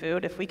 healthy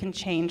food, if we can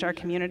change our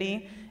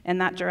community in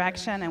that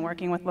direction and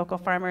working with local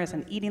farmers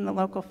and eating the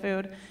local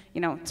food,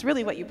 it's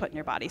really what you put in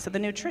your body. So the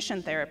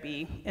nutrition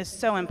therapy is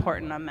so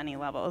important on many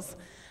levels.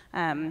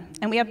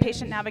 And we have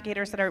patient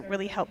navigators that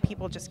really help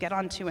people just get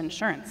onto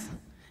insurance.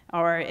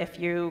 Or if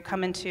you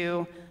come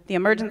into the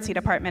emergency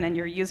department and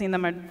you're using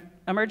the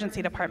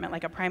emergency department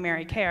like a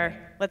primary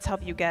care, let's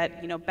help you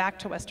get back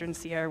to Western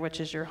Sierra, which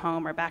is your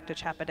home, or back to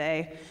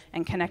Chapaday,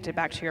 and connected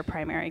back to your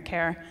primary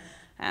care.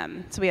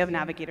 So we have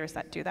navigators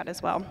that do that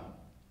as well.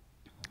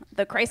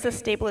 The crisis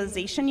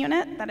stabilization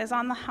unit that is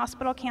on the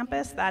hospital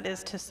campus, that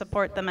is to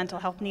support the mental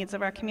health needs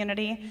of our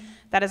community.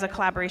 That is a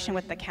collaboration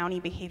with the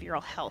county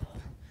behavioral health.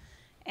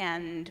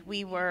 And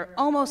we were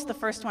almost the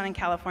first one in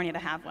California to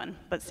have one,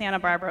 but Santa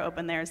Barbara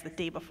opened theirs the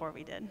day before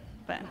we did.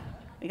 But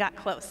we got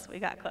close,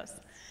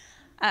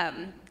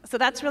 So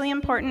that's really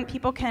important.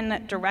 People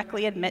can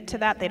directly admit to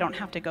that. They don't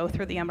have to go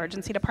through the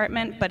emergency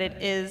department, but it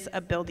is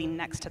a building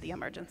next to the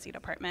emergency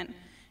department,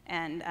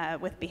 and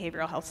with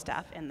behavioral health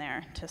staff in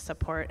there to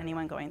support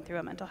anyone going through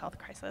a mental health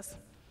crisis.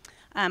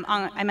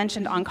 I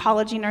mentioned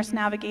oncology nurse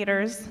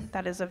navigators.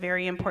 That is a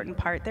very important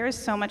part. There is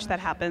so much that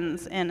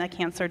happens in a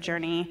cancer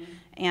journey,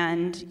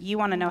 and you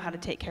want to know how to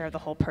take care of the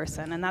whole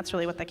person, and that's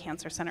really what the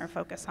Cancer Center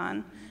focus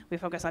on. We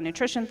focus on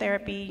nutrition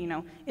therapy.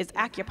 Is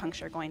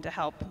acupuncture going to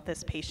help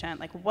this patient?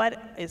 Like, what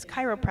is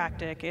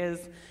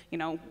chiropractic?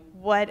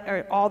 What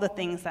are all the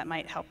things that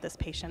might help this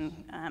patient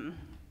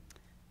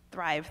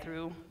thrive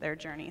through their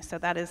journey? So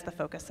that is the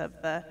focus of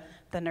the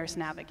nurse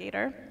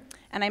navigator.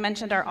 And I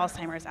mentioned our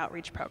Alzheimer's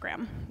outreach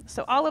program.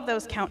 So all of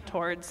those count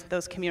towards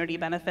those community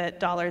benefit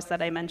dollars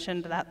that I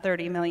mentioned, that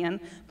 30 million,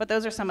 but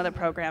those are some of the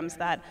programs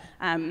that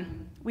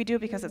we do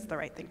because it's the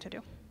right thing to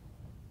do.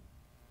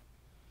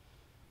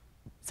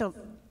 So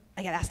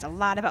I get asked a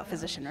lot about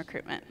physician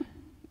recruitment.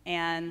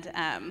 And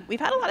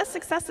we've had a lot of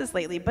successes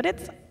lately, but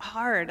it's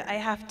hard, I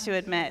have to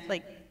admit.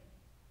 Like,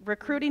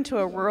 recruiting to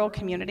a rural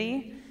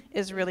community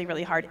is really,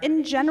 really hard.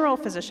 In general,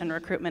 physician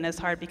recruitment is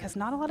hard because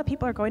not a lot of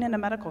people are going into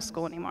medical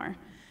school anymore.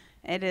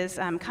 It is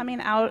coming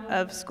out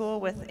of school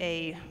with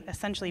a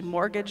essentially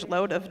mortgage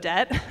load of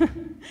debt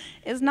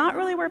is not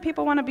really where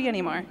people want to be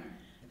anymore.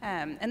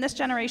 And this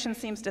generation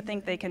seems to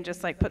think they can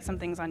just like put some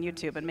things on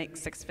YouTube and make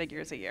 6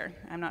 figures a year.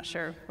 I'm not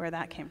sure where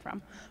that came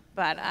from.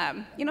 But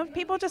you know,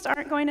 people just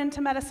aren't going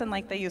into medicine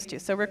like they used to.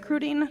 So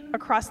recruiting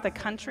across the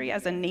country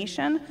as a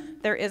nation,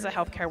 there is a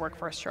healthcare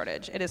workforce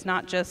shortage. It is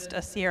not just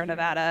a Sierra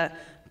Nevada,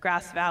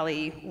 Grass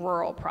Valley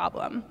rural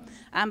problem.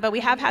 But we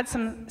have had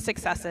some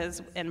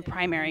successes in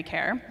primary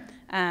care.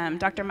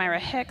 Dr. Myra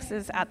Hicks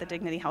is at the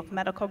Dignity Health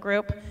Medical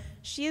Group.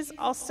 She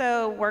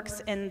also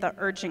works in the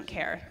urgent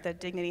care, the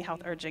Dignity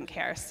Health urgent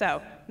care.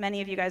 So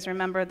many of you guys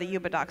remember the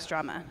Ubidox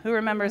drama. Who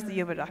remembers the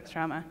Ubidox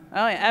drama?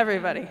 Oh yeah,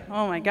 everybody.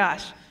 Oh my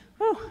gosh.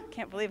 Whew,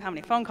 can't believe how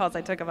many phone calls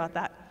I took about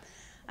that.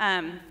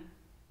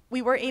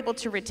 We were able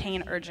to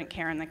retain urgent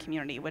care in the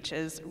community, which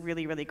is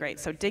really, really great.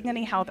 So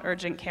Dignity Health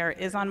Urgent Care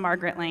is on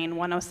Margaret Lane,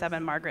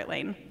 107 Margaret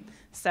Lane.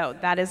 So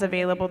that is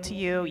available to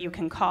you. You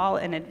can call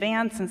in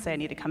advance and say, I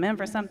need to come in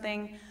for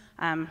something.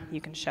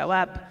 You can show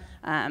up.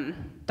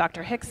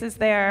 Dr. Hicks is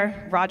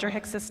there. Roger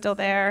Hicks is still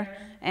there.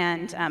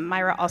 And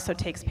Myra also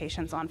takes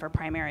patients on for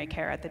primary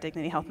care at the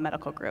Dignity Health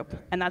Medical Group.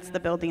 And that's the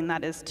building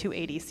that is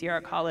 280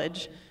 Sierra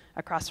College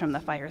across from the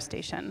fire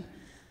station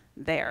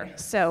there.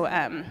 So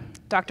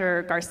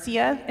Dr.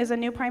 Garcia is a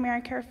new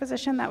primary care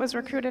physician that was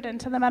recruited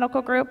into the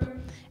medical group.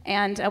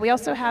 And we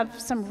also have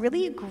some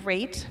really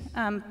great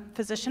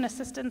physician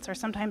assistants, or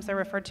sometimes they're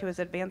referred to as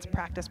advanced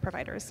practice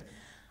providers.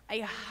 I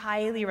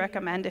highly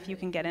recommend if you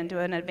can get into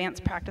an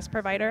advanced practice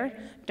provider,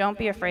 don't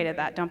be afraid of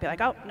that. Don't be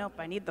like, oh, nope,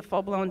 I need the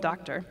full-blown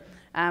doctor.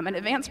 An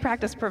advanced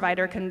practice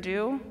provider can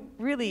do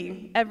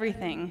really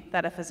everything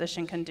that a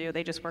physician can do.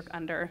 They just work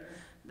under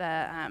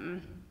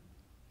the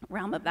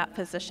realm of that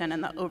physician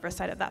and the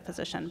oversight of that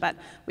physician. But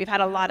we've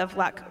had a lot of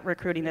luck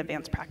recruiting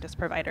advanced practice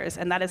providers,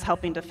 and that is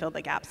helping to fill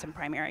the gaps in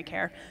primary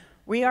care.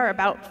 We are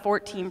about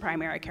 14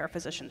 primary care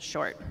physicians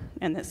short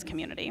in this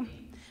community.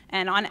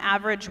 And on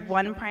average,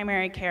 one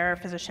primary care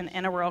physician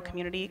in a rural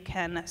community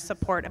can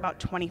support about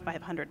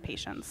 2,500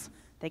 patients.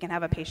 They can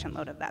have a patient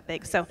load of that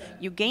big. So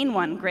you gain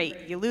one,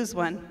 great. You lose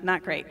one,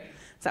 not great.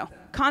 So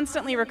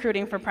constantly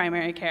recruiting for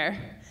primary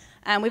care.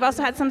 We've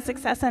also had some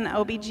success in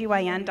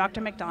OBGYN. Dr.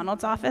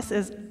 McDonald's office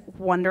is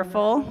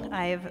wonderful.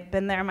 I've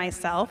been there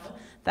myself.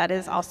 That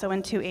is also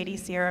in 280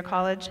 Sierra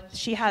College.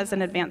 She has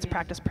an advanced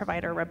practice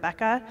provider,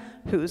 Rebecca,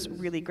 who's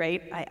really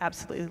great. I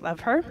absolutely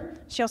love her.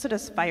 She also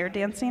does fire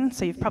dancing,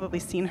 so you've probably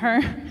seen her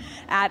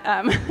at,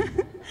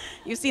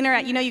 you've seen her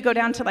at, you know, you go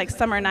down to like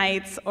summer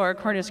nights or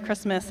Cornish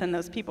Christmas and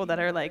those people that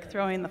are like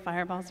throwing the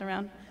fireballs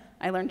around.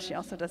 I learned she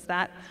also does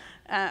that.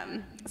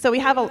 So we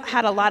have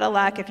had a lot of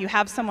luck. If you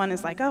have someone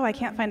who's like, oh, I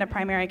can't find a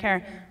primary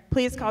care,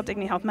 please call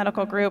Dignity Health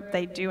Medical Group.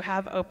 They do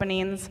have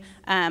openings.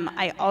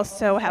 I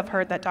also have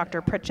heard that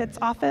Dr. Pritchett's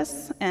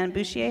office and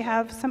Bouchier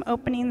have some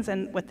openings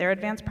with their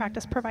advanced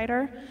practice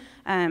provider.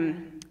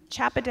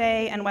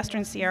 Chapaday and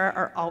Western Sierra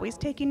are always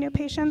taking new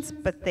patients,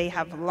 but they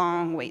have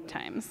long wait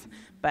times.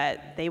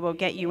 But they will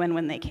get you in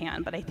when they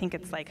can. But I think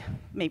it's like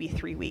maybe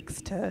 3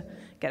 weeks to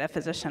get a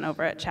physician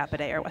over at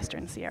Chapaday or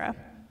Western Sierra.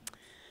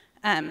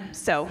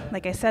 So,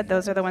 like I said,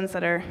 those are the ones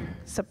that are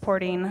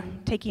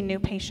supporting taking new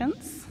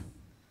patients.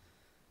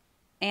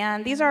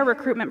 And these are our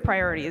recruitment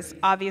priorities.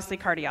 Obviously,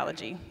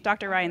 cardiology.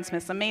 Dr. Ryan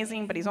Smith's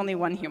amazing, but he's only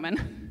one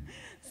human.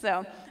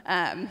 So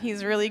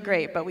he's really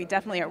great, but we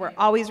definitely are. We're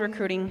always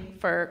recruiting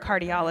for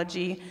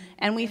cardiology,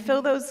 and we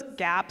fill those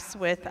gaps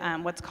with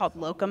what's called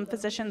locum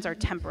physicians or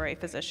temporary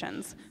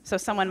physicians. So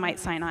someone might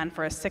sign on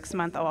for a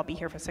 6-month, oh, I'll be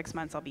here for 6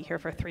 months, I'll be here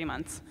for 3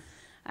 months.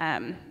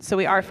 So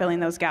we are filling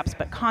those gaps,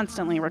 but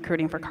constantly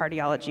recruiting for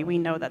cardiology. We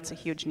know that's a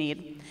huge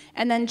need.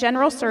 And then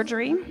general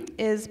surgery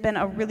has been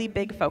a really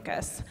big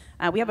focus.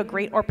 We have a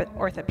great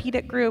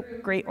orthopedic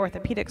group, great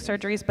orthopedic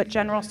surgeries, but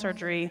general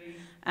surgery,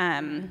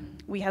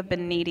 we have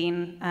been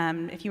needing.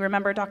 If you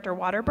remember Dr.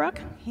 Waterbrook,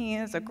 he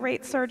is a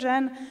great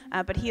surgeon,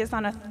 but he is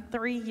on a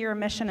 3-year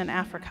mission in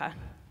Africa.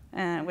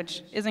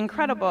 Which is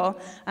incredible,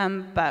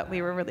 but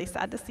we were really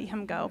sad to see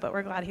him go, but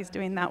we're glad he's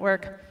doing that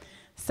work.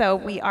 So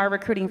we are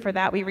recruiting for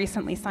that. We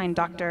recently signed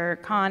Dr.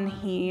 Khan.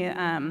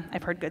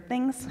 I've heard good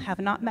things, have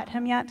not met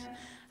him yet.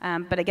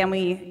 But again,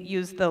 we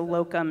use the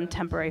locum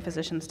temporary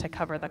physicians to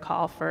cover the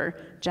call for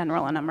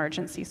general and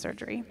emergency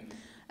surgery.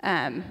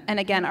 And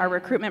again, our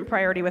recruitment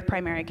priority with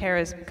primary care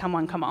is come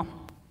one, come all.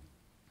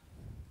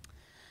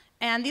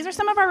 And these are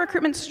some of our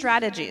recruitment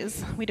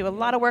strategies. We do a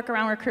lot of work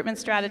around recruitment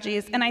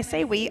strategies, and I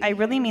say we, I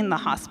really mean the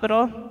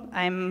hospital.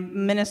 I'm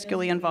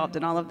minusculely involved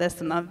in all of this,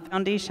 and the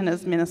foundation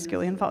is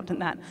minusculely involved in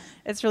that.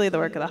 It's really the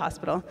work of the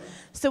hospital.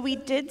 So we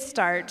did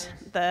start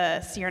the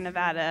Sierra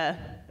Nevada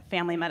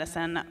Family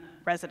Medicine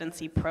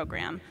residency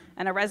program,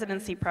 and a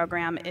residency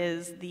program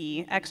is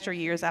the extra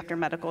years after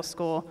medical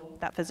school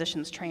that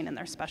physicians train in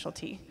their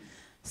specialty.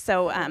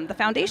 So the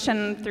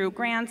foundation, through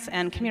grants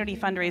and community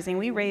fundraising,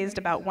 we raised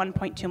about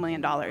 $1.2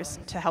 million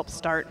to help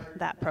start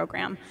that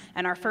program.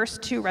 And our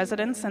first 2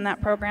 residents in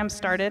that program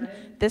started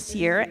this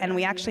year, and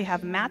we actually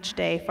have match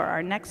day for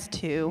our next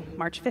 2.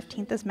 March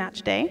 15th is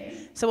match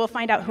day. So we'll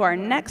find out who our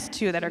next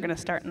 2 that are going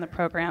to start in the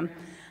program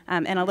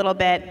in a little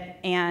bit,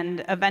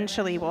 and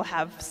eventually we'll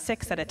have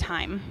 6 at a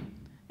time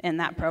in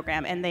that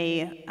program. And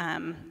they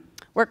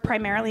work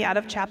primarily out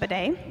of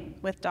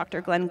Chappaday with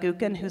Dr. Glenn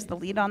Gukin, who's the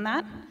lead on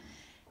that.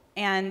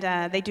 And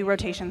they do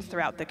rotations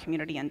throughout the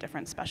community in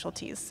different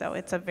specialties. So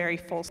it's a very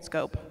full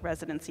scope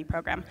residency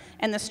program.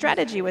 And the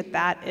strategy with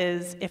that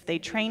is if they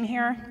train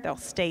here, they'll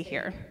stay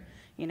here.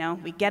 You know,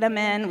 we get them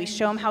in, we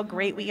show them how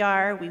great we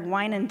are, we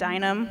wine and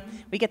dine them,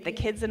 we get the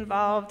kids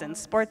involved in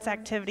sports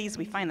activities,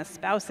 we find the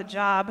spouse a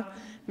job,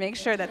 make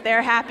sure that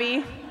they're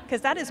happy,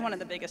 because that is one of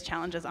the biggest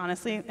challenges,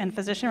 honestly, in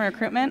physician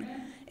recruitment.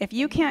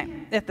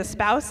 If the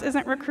spouse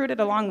isn't recruited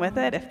along with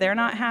it, if they're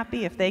not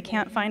happy, if they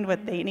can't find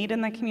what they need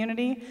in the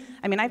community,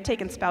 I mean, I've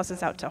taken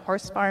spouses out to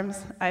horse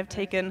farms, I've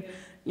taken,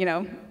 you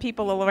know,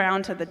 people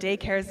around to the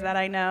daycares that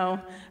I know,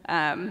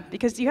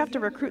 because you have to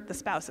recruit the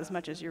spouse as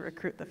much as you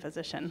recruit the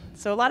physician.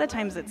 So a lot of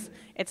times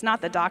it's not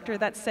the doctor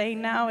that's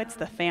saying no, it's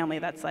the family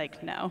that's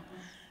like no.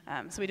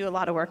 So we do a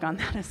lot of work on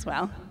that as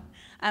well.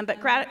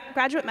 But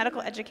graduate medical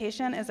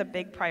education is a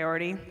big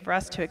priority for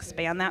us to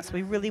expand that, so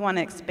we really want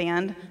to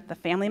expand the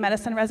family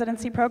medicine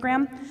residency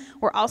program.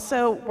 We're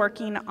also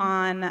working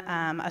on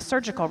a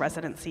surgical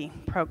residency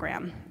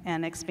program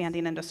and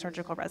expanding into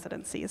surgical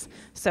residencies.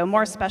 So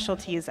more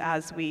specialties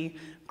as we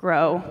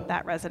grow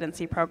that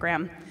residency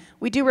program.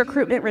 We do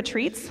recruitment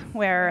retreats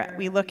where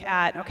we look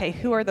at, okay,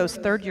 who are those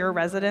third-year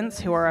residents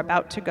who are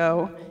about to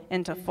go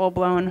into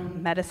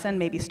full-blown medicine,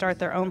 maybe start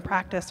their own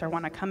practice or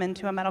want to come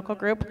into a medical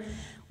group.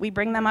 We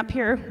bring them up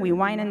here, we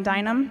wine and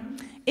dine them.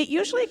 It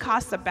usually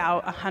costs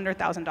about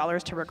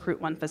 $100,000 to recruit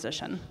one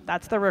physician.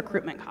 That's the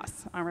recruitment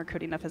costs on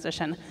recruiting a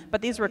physician.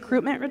 But these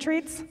recruitment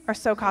retreats are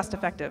so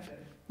cost-effective,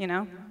 you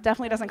know?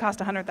 Definitely doesn't cost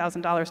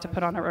 $100,000 to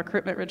put on a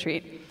recruitment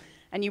retreat.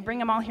 And you bring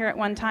them all here at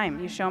one time.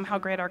 You show them how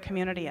great our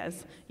community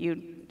is.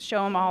 You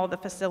show them all the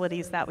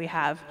facilities that we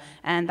have,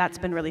 and that's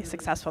been really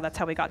successful. That's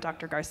how we got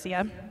Dr.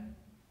 Garcia.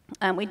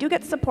 We do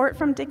get support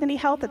from Dignity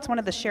Health. It's one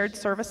of the shared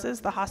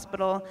services the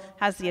hospital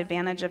has the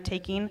advantage of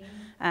taking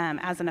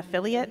as an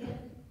affiliate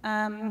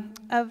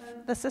of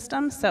the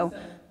system. So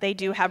they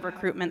do have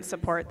recruitment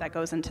support that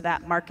goes into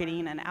that,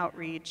 marketing and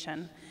outreach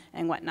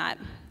and whatnot.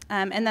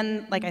 And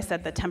then, like I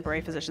said, the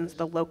temporary physicians,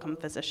 the locum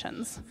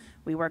physicians,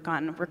 we work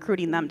on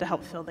recruiting them to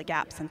help fill the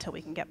gaps until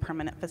we can get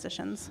permanent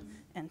physicians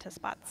into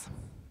spots.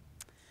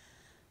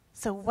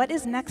 So what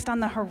is next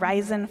on the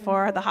horizon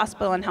for the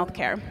hospital and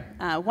healthcare?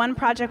 One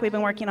project we've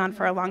been working on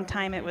for a long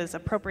time, it was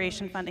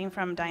appropriation funding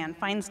from Dianne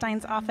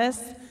Feinstein's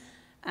office,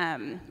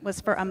 was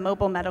for a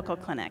mobile medical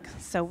clinic.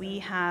 So we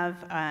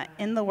have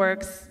in the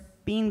works,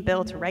 being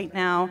built right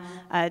now,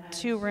 a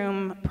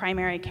 2-room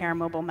primary care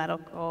mobile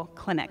medical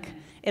clinic.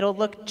 It'll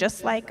look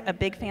just like a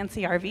big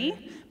fancy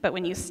RV, but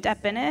when you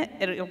step in it,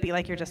 it'll be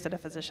like you're just at a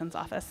physician's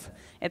office.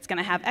 It's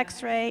gonna have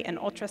x-ray and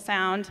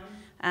ultrasound,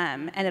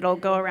 and it'll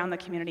go around the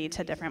community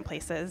to different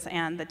places,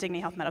 and the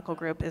Dignity Health Medical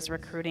Group is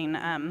recruiting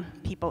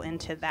people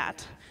into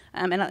that.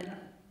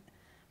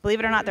 Believe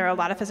it or not, there are a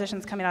lot of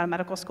physicians coming out of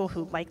medical school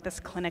who like this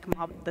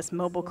this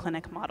mobile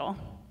clinic model.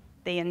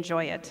 They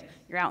enjoy it.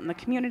 You're out in the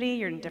community,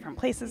 you're in different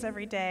places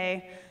every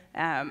day.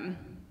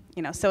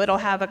 You know, so it'll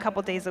have a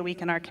couple days a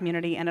week in our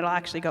community, and it'll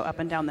actually go up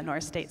and down the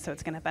North State, so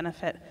it's going to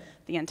benefit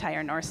the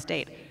entire North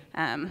State.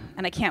 And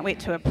I can't wait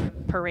to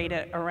parade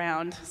it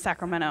around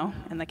Sacramento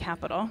in the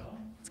Capitol.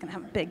 It's going to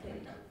have a big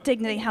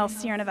Dignity Health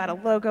Sierra Nevada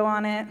logo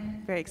on it.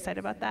 Very excited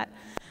about that.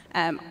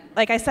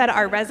 Like I said,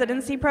 our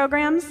residency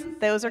programs,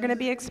 those are going to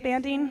be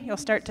expanding. You'll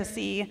start to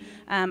see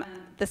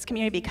this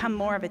community become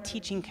more of a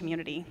teaching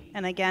community.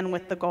 And again,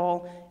 with the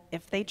goal,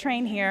 if they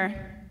train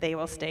here, they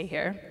will stay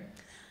here.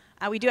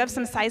 We do have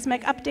some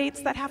seismic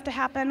updates that have to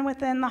happen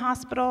within the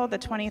hospital, the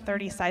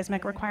 2030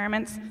 seismic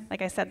requirements.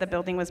 Like I said, the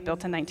building was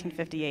built in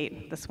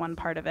 1958, this one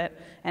part of it,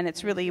 and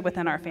it's really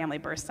within our family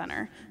birth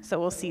center. So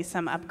we'll see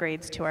some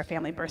upgrades to our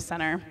family birth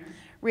center.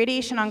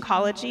 Radiation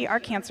oncology, our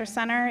cancer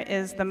center,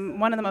 is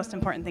one of the most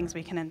important things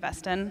we can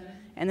invest in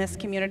this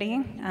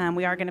community.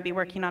 We are going to be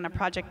working on a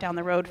project down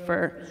the road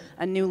for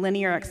a new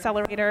linear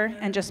accelerator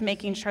and just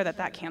making sure that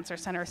that cancer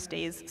center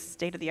stays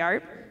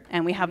state-of-the-art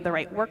and we have the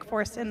right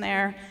workforce in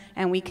there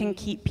and we can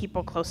keep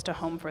people close to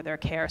home for their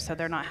care so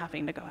they're not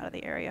having to go out of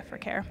the area for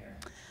care.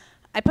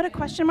 I put a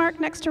question mark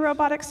next to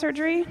robotic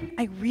surgery.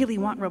 I really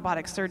want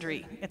robotic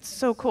surgery. It's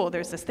so cool.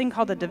 There's this thing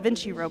called a Da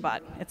Vinci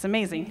robot. It's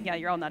amazing. Yeah,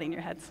 you're all nodding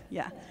your heads.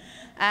 Yeah.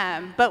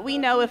 But we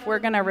know if we're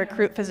going to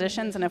recruit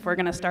physicians and if we're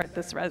going to start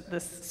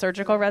this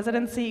surgical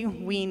residency,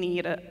 we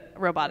need a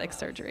robotic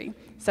surgery.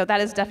 So that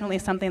is definitely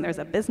something, there's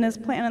a business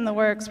plan in the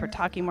works we're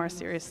talking more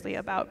seriously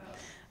about.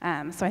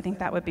 So I think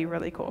that would be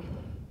really cool.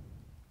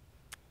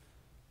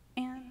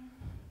 And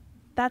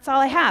that's all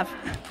I have.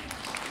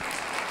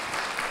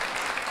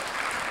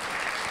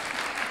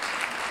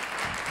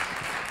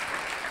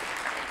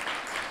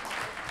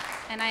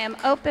 And And I am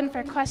open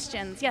for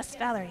questions. Yes,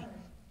 Valerie.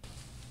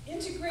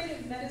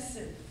 Integrative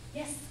medicine.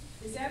 Yes.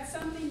 Is that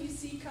something you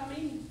see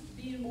coming,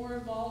 being more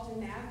involved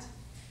in that?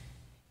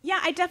 Yeah,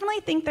 I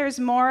definitely think there's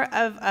more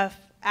of an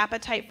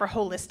appetite for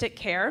holistic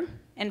care,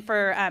 and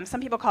for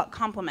some people call it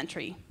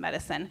complementary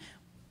medicine.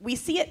 We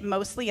see it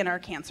mostly in our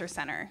cancer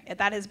center.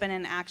 That has been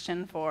in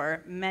action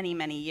for many,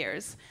 many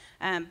years.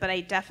 But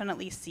I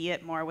definitely see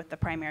it more with the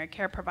primary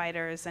care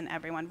providers and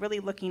everyone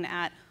really looking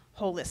at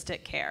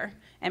holistic care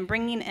and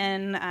bringing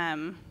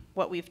in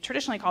what we've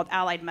traditionally called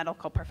allied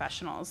medical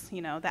professionals, the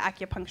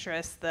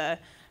acupuncturists, the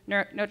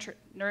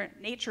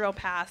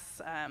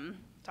naturopaths,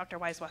 Dr.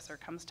 Weiswasser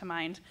comes to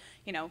mind,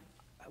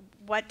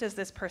 what does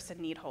this person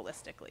need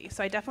holistically?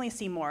 So I definitely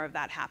see more of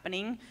that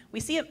happening. We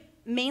see it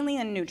mainly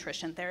in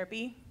nutrition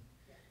therapy,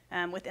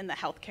 within the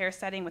healthcare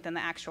setting, within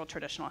the actual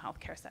traditional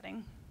healthcare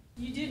setting.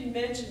 You didn't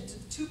mention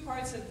two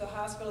parts of the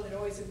hospital that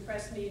always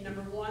impressed me.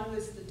 Number one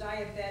was the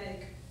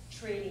diabetic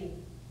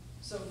training.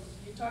 So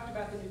you talked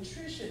about the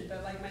nutrition,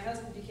 but like my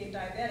husband became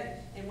diabetic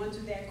and went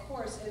through that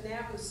course, and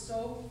that was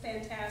so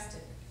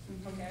fantastic.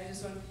 Okay,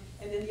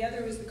 and then the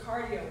other was the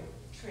cardio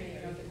training,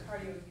 the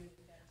cardio unit.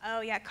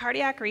 Oh yeah,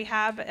 cardiac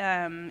rehab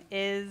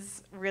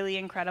is really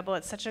incredible.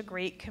 It's such a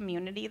great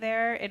community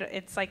there.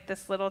 It's like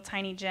this little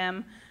tiny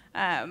gym,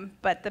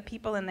 but the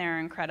people in there are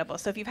incredible.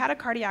 So if you've had a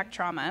cardiac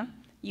trauma,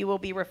 you will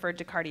be referred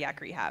to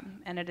cardiac rehab,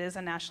 and it is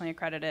a nationally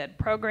accredited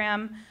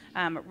program,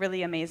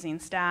 really amazing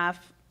staff.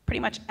 Pretty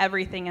much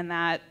everything in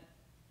that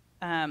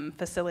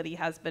facility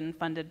has been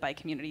funded by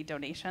community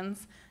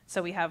donations.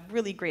 So we have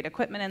really great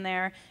equipment in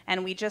there,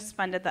 and we just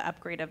funded the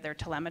upgrade of their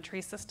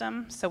telemetry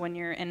system. So when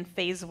you're in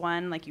phase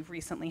 1, like you've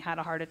recently had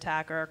a heart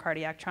attack or a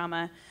cardiac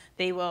trauma,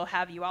 they will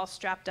have you all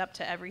strapped up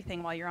to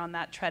everything while you're on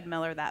that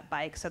treadmill or that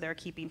bike, so they're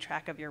keeping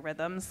track of your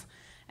rhythms.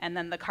 And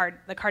then the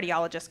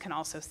cardiologist can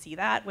also see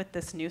that with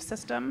this new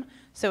system.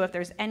 So if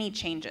there's any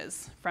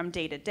changes from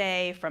day to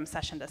day, from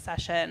session to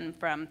session,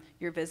 from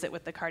your visit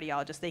with the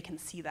cardiologist, they can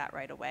see that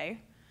right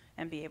away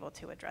and be able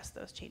to address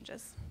those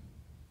changes.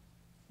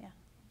 Yeah.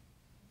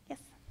 Yes?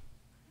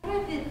 What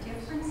are the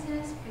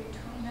differences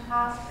between the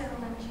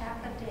hospital and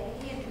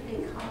Chapaday, and do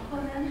they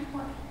complement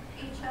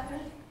each other?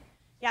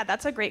 Yeah,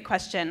 that's a great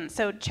question.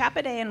 So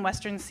Chapaday and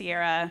Western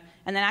Sierra,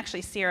 and then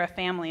actually Sierra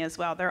Family as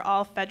well, they're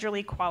all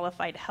federally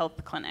qualified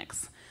health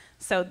clinics.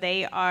 So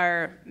they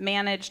are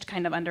managed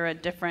kind of under a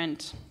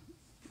different,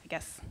 I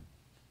guess,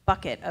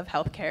 bucket of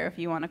healthcare, if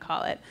you want to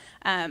call it.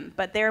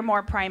 But they're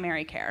more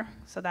primary care,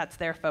 so that's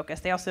their focus.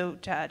 They also,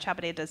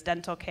 Chapaday does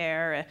dental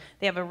care.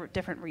 They have a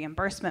different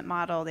reimbursement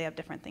model. They have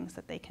different things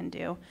that they can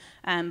do.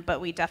 But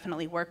we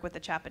definitely work with the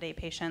Chapaday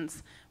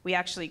patients. We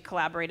actually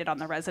collaborated on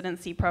the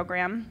residency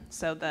program,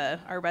 so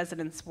our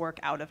residents work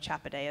out of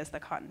Chapaday as the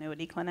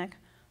continuity clinic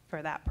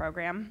for that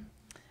program.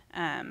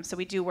 So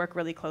we do work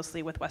really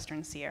closely with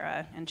Western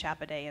Sierra and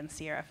Chapaday and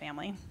Sierra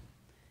Family.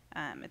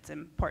 It's an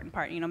important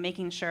part,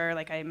 making sure,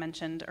 like I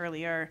mentioned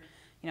earlier,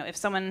 if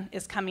someone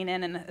is coming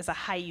in and is a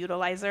high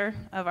utilizer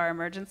of our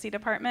emergency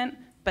department,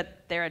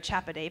 but they're a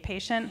Chapaday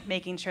patient,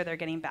 making sure they're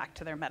getting back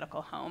to their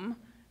medical home,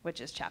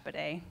 which is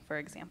Chapaday, for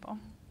example.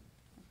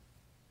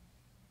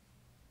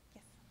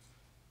 Yes.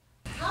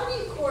 How do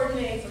you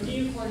coordinate, or do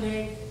you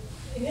coordinate?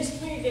 In this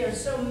community, there are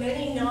so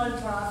many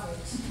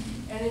nonprofits,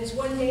 and it's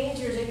one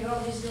danger is that you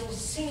have these little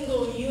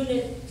single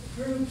unit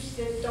groups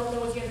that don't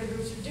know what the other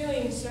groups are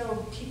doing,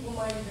 so people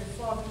might either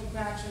fall through the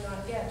cracks or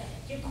not get.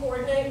 Do you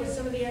coordinate with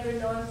some of the other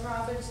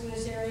nonprofits in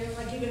this area,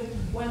 like even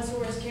One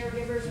Source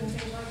Caregivers and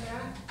things like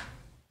that?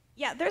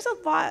 Yeah, there's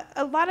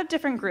a lot of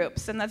different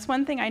groups, and that's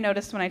one thing I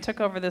noticed when I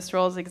took over this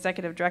role as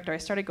executive director. I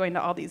started going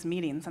to all these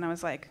meetings, and I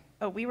was like,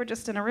 oh, we were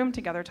just in a room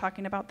together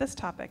talking about this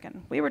topic,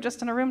 and we were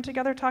just in a room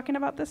together talking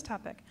about this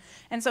topic.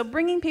 And so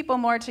bringing people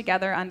more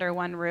together under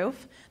one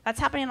roof, that's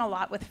happening a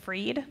lot with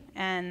Freed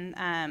and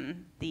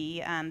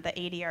the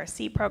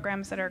ADRC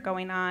programs that are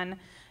going on.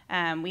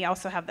 We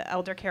also have the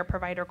Elder Care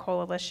Provider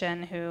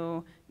Coalition,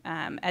 who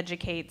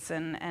educates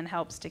and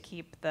helps to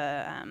keep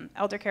the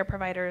elder care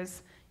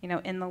providers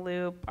in the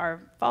loop,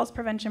 our falls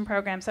prevention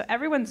program. So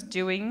everyone's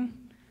doing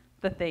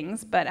the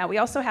things, but we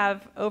also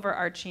have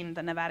overarching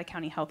the Nevada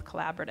County Health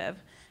Collaborative,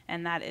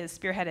 and that is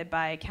spearheaded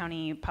by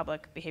County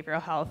Public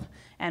Behavioral Health,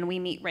 and we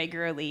meet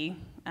regularly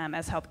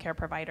as healthcare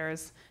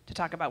providers to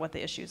talk about what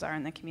the issues are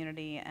in the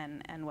community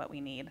and what we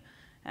need.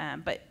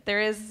 But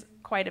there is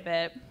quite a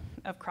bit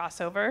of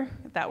crossover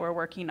that we're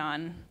working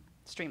on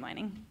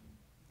streamlining.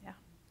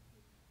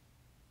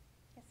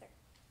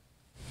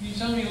 Can you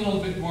tell me a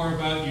little bit more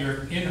about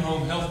your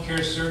in-home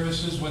healthcare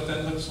services, what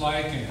that looks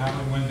like, and how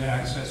and when to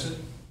access it?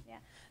 Yeah.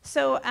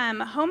 So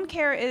home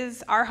care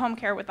our home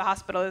care with the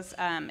hospital is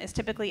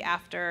typically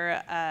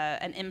after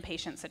an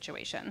inpatient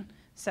situation.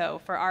 So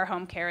for our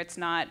home care, it's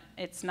not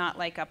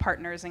like a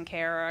Partners in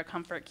Care or a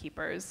Comfort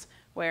Keepers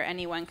where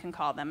anyone can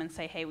call them and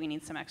say, hey, we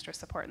need some extra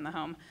support in the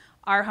home.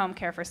 Our home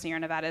care for Sierra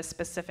Nevada is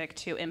specific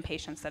to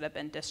inpatients that have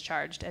been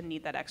discharged and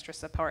need that extra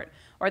support,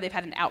 or they've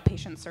had an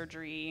outpatient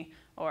surgery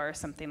or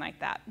something like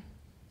that.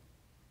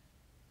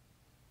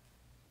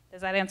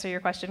 Does that answer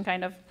your question,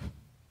 kind of?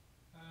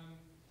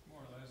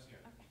 More or less, yeah.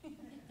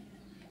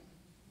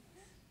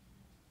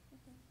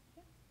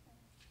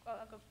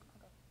 go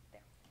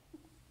there.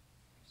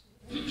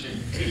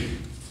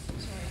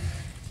 Sorry.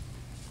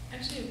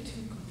 Actually, I have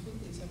two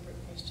completely separate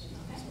questions.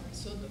 I'm sorry.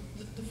 So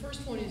the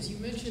first one is, you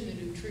mentioned the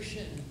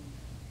nutrition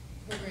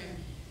program.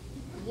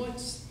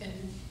 And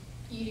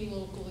eating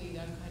locally,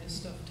 that kind of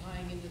stuff,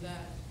 tying into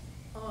that.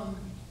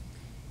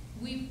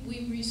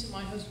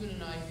 My husband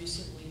and I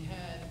recently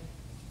had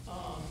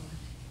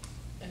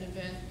an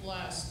event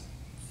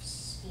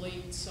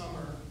late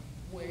summer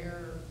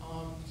where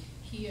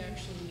he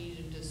actually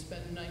needed to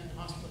spend the night in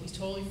the hospital. He's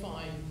totally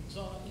fine.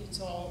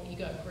 He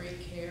got great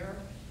care.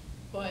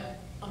 But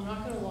I'm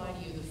not gonna lie to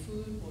you, the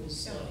food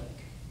was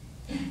like,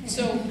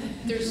 so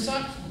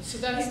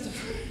that's the,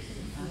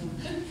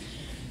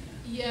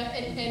 yeah,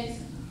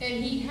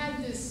 and he had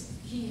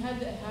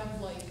to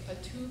have like a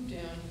tube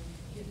down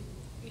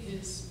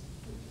his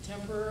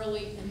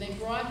temporarily, and they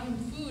brought him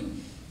food,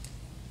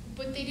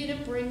 but they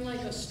didn't bring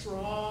like a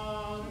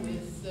straw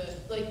with the,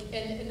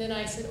 and then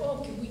I said, oh,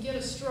 can we get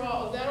a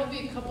straw? Oh, that'll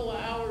be a couple of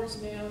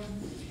hours, ma'am.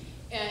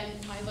 And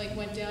I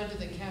went down to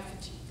the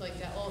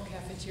that little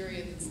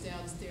cafeteria that's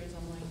downstairs.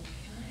 I'm like,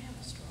 can I have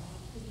a straw,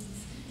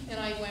 please? And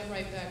I went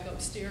right back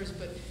upstairs,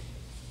 but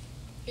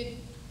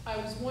I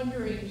was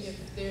wondering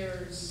if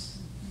there's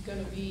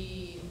gonna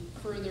be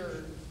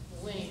further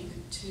link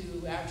to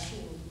the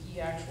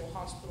actual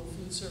hospital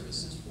food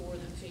services for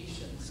the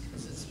patients,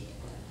 because it's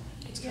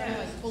kind of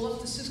like pull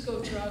up the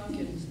Cisco truck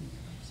and,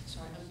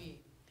 sorry, I'm being.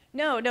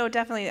 No,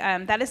 definitely.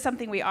 That is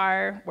something we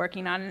are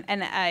working on,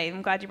 and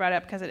I'm glad you brought it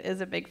up because it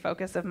is a big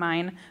focus of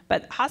mine.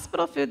 But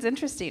hospital food's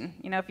interesting.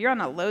 You know, if you're on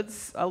a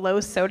low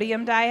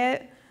sodium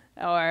diet,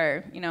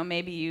 or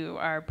maybe you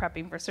are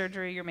prepping for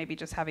surgery, or maybe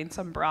just having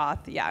some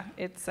broth. Yeah,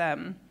 it's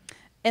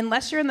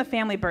unless you're in the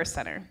family birth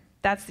center,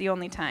 that's the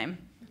only time.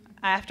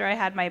 After I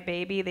had my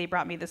baby, they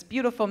brought me this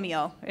beautiful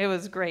meal. It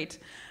was great,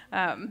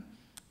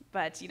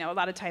 but a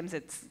lot of times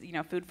it's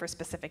food for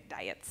specific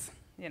diets.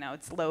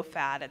 It's low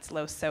fat, it's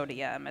low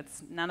sodium,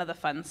 it's none of the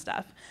fun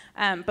stuff.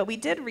 But we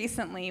did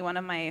recently, one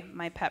of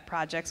my pet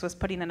projects was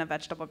putting in a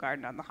vegetable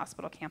garden on the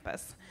hospital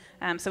campus.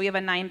 So we have a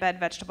 9-bed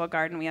vegetable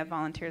garden. We have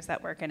volunteers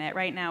that work in it.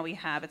 Right now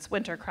it's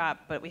winter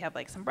crop, but we have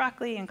like some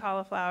broccoli and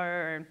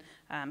cauliflower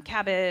and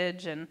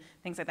cabbage and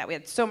things like that. We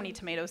had so many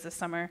tomatoes this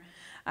summer.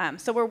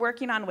 So we're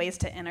working on ways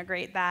to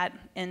integrate that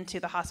into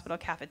the hospital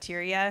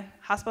cafeteria.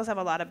 Hospitals have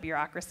a lot of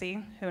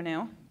bureaucracy, who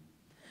knew?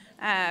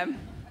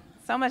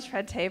 So much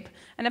red tape.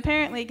 And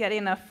apparently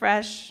getting a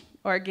fresh,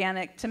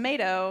 organic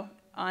tomato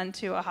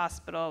onto a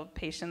hospital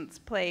patient's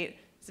plate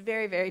is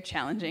very, very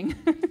challenging.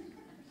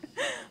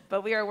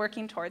 But we are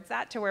working towards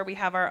that to where we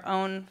have our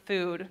own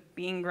food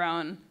being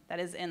grown that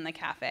is in the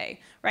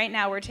cafe. Right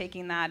now we're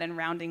taking that and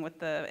rounding with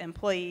the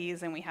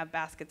employees, and we have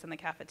baskets in the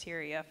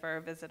cafeteria for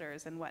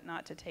visitors and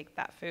whatnot to take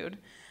that food.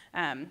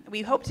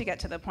 We hope to get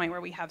to the point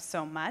where we have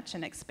so much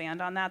and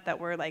expand on that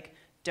we're like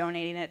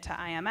donating it to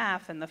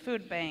IMF and the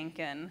food bank,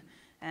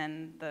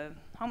 and the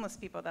homeless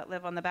people that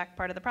live on the back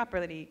part of the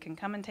property can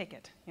come and take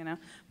it,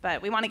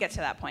 But we want to get to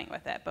that point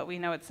with it, but we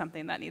know it's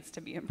something that needs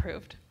to be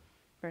improved,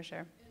 for sure.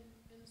 And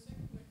the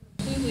second question,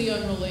 completely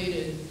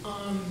unrelated.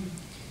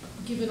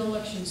 Given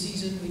election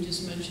season, we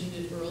just mentioned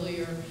it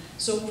earlier.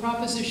 So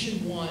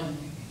Proposition 1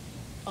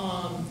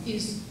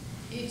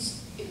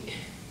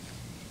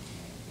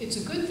 it's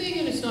a good thing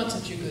and it's not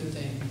such a good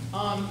thing.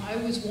 I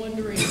was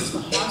wondering, is the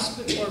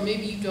hospital, or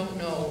maybe you don't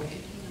know.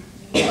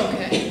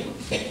 Okay.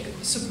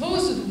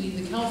 Supposedly,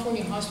 the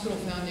California Hospital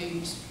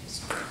Foundation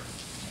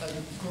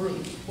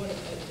group, what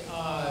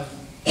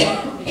do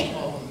you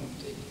call them?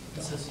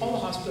 All the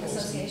hospitals.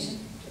 Association.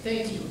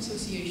 Thank you,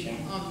 association.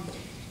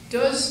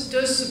 Does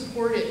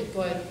support it,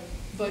 but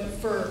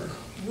for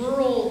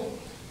rural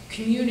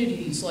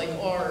communities like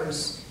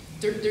ours,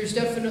 there's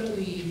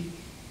definitely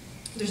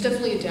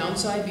a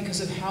downside because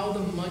of how the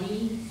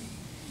money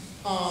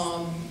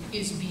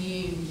is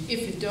being,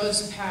 if it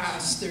does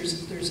pass,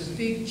 there's a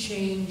big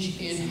change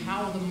in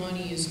how the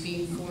money is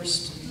being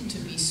forced to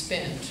be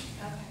spent.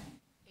 Okay.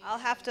 I'll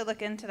have to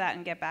look into that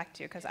and get back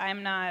to you because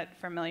I'm not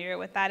familiar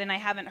with that and I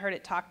haven't heard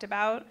it talked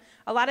about.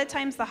 A lot of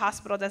times the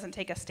hospital doesn't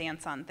take a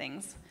stance on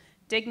things.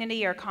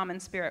 Dignity or Common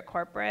Spirit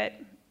Corporate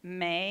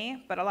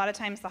may, but a lot of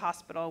times the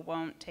hospital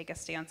won't take a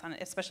stance on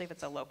it, especially if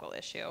it's a local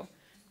issue.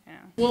 Yeah.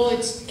 Well,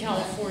 it's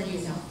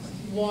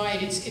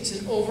California-wide. It's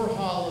an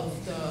overhaul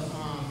of the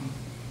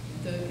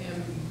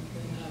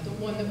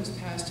one that was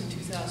passed in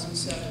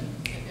 2007,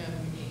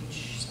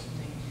 MH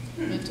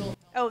something.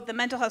 The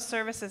Mental Health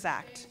Services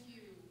Act.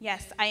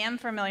 Yes, I am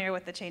familiar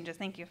with the changes.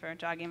 Thank you for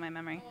jogging my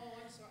memory. Oh,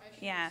 I'm sorry.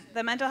 Yeah,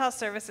 the Mental Health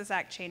Services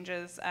Act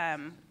changes,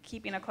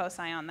 keeping a close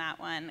eye on that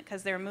one,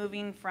 because they're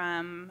moving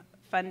from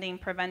funding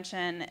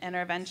prevention,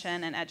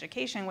 intervention, and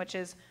education, which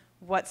is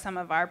what some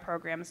of our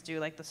programs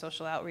do, like the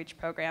social outreach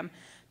program,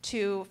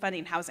 to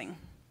funding housing,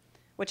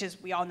 which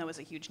is, we all know is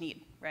a huge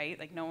need, right?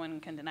 Like no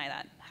one can deny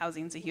that.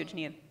 Housing's a huge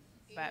need,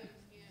 but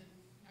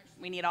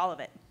we need all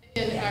of it.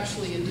 And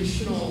actually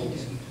additional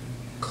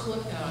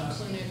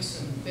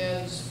clinics and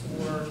beds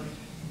for,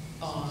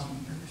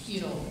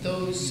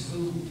 those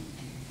who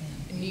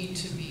need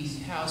to be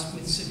housed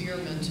with severe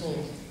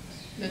mental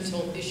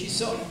mental issues.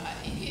 So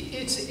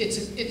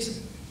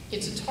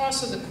it's a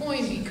toss of the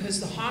coin because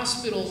the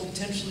hospital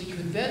potentially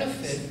could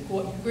benefit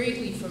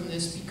greatly from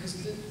this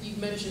because you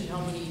mentioned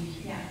how many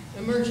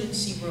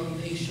emergency room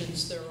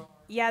patients there are.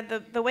 Yeah,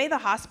 the way the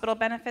hospital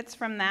benefits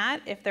from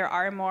that, if there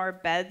are more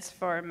beds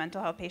for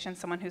mental health patients,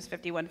 someone who's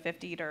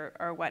 5150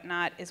 or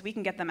whatnot, is we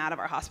can get them out of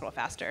our hospital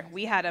faster.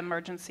 We had an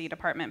emergency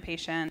department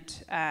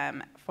patient,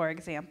 for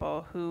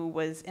example, who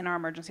was in our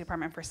emergency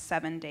department for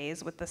 7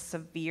 days with a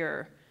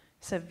severe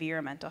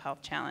mental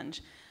health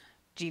challenge.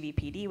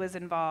 GVPD was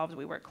involved.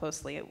 We worked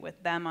closely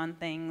with them on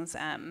things,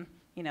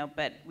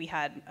 but we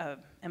had an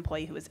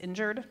employee who was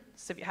injured,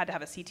 so you had to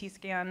have a CT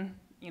scan,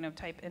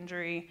 type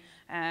injury.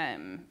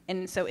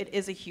 And so it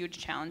is a huge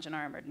challenge in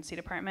our emergency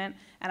department.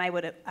 And I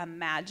would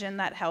imagine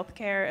that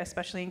healthcare,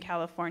 especially in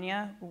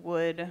California,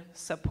 would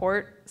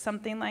support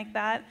something like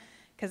that,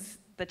 because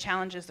the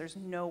challenge is there's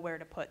nowhere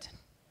to put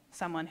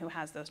someone who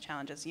has those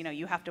challenges.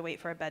 You have to wait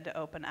for a bed to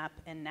open up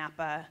in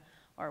Napa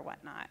or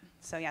whatnot.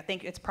 So yeah, I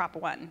think it's Prop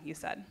 1, you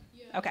said.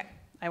 Yeah. Okay,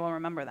 I will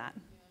remember that.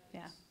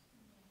 Yeah.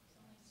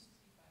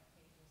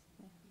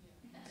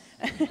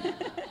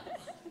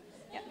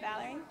 Yeah,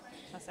 Valerie?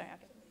 Oh, sorry.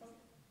 Okay.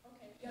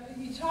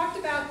 You talked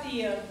about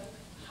the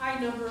high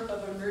number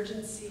of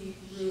emergency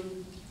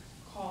room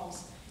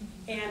calls,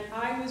 and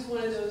I was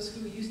one of those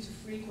who used to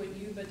frequent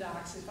UBA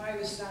docs if I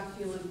was not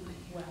feeling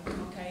well,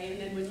 okay?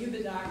 And then when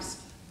UBA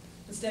docs,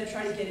 instead of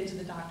trying to get into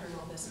the doctor and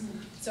all this,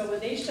 so when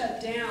they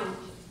shut down,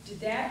 did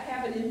that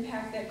have an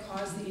impact that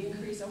caused the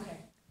increase? Okay.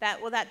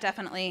 That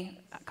definitely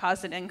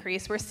caused an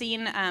increase. We're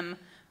seeing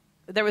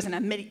there was an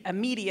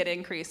immediate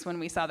increase when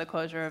we saw the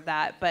closure of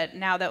that, but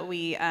now that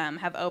we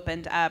have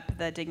opened up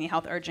the Dignity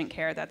Health Urgent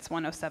Care, that's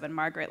 107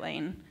 Margaret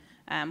Lane,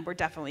 we're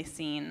definitely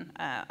seeing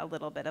a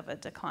little bit of a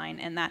decline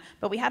in that.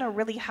 But we had a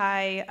really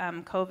high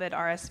COVID,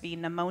 RSV,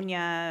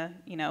 pneumonia,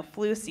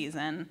 flu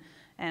season,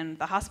 and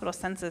the hospital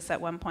census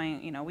at one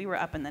point, we were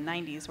up in the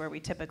 90s where we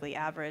typically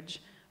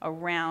average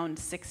around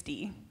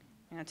 60.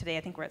 Today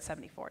I think we're at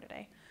 74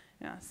 today.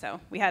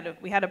 So we had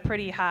a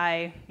pretty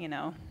high,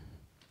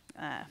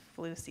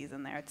 flu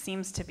season there. It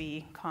seems to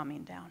be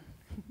calming down.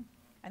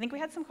 I think we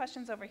had some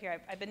questions over here.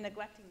 I've been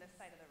neglecting this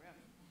side of the room.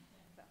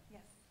 So,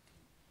 yes.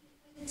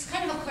 It's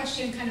kind of a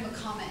question, kind of a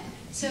comment.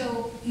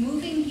 So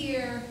moving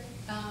here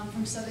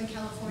from Southern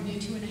California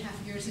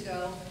 2.5 years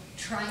ago,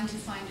 trying to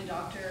find a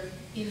doctor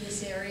in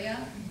this area,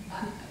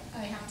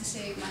 I have to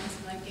say my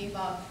husband and I gave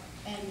up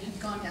and have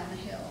gone down the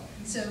hill.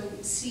 So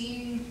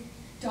seeing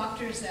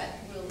doctors that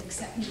will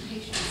accept new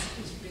patients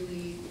is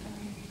really,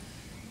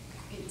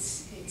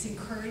 it's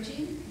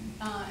encouraging.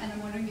 And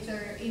I'm wondering if there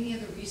are any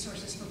other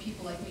resources for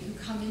people like me who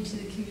come into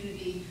the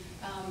community.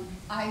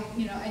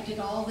 I did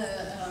all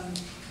the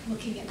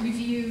looking at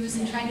reviews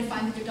and trying to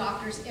find the good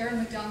doctors. Erin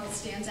McDonald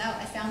stands out.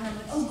 I found her, I'm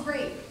like, oh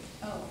great.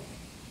 Oh,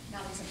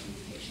 not accepting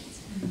new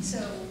patients. So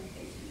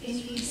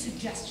any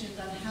suggestions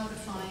on how to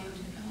find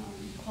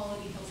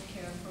quality health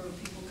care for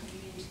people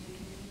coming into the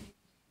community?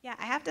 Yeah,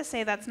 I have to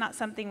say that's not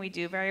something we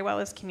do very well,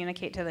 is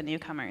communicate to the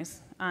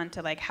newcomers on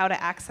to how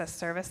to access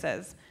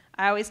services.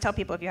 I always tell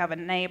people, if you have a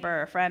neighbor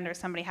or a friend or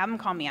somebody, have them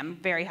call me. I'm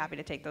very happy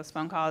to take those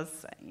phone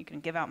calls. You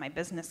can give out my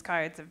business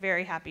cards. I'm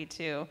very happy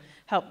to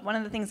help. One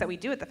of the things that we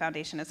do at the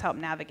foundation is help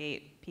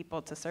navigate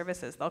people to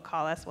services. They'll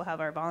call us. We'll have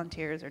our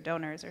volunteers or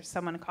donors or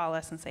someone call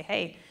us and say,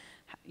 hey,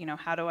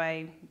 how do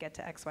I get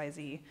to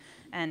XYZ?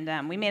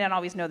 And we may not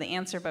always know the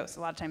answer, but a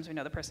lot of times we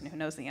know the person who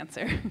knows the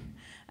answer.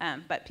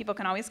 But people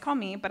can always call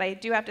me. But I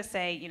do have to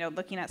say,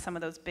 looking at some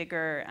of those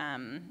bigger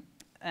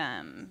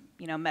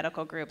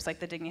medical groups like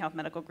the Dignity Health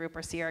Medical Group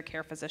or Sierra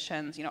Care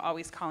Physicians,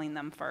 always calling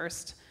them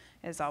first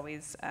is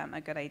always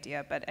a good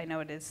idea. But I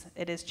know it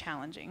is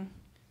challenging.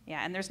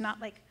 Yeah, and there's not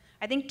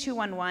I think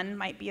 211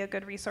 might be a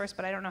good resource,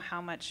 but I don't know how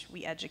much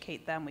we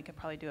educate them. We could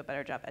probably do a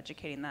better job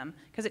educating them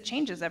because it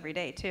changes every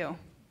day too.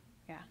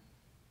 Yeah.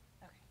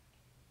 Okay.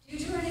 Do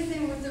you do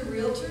anything with the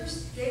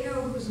realtors? They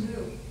know who's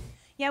new.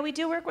 Yeah, we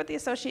do work with the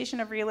Association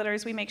of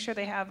Realtors. We make sure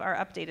they have our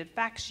updated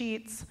fact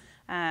sheets,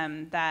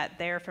 that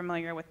they're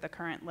familiar with the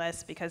current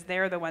list because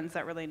they're the ones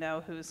that really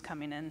know who's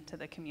coming into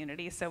the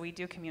community. So we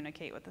do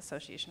communicate with the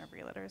Association of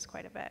Realtors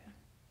quite a bit.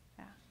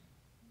 Yeah.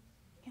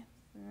 Yeah.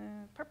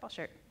 Purple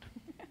shirt.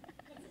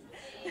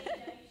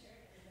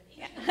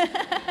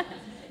 Yeah.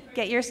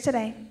 Get yours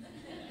today.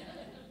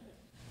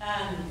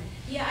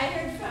 Yeah, I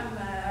heard from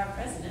our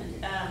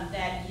president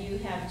that you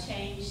have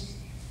changed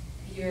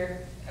your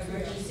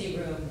emergency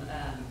room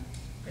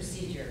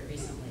procedure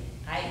recently.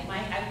 I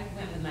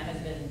went with my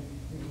husband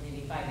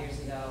maybe 5 years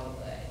ago,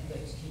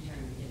 which he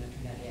turned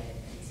out he had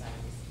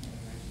appendicitis and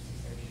emergency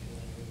surgery and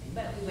everything.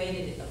 But we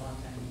waited a long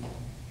time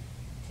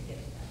to get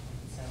to that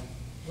point. So,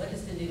 what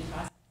is the new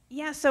process?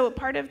 Yeah, so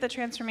part of the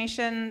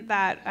transformation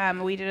that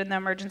we did in the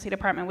emergency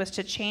department was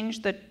to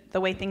change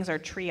the way things are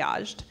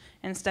triaged.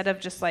 Instead of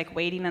just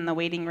waiting in the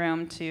waiting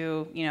room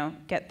to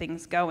get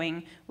things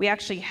going, we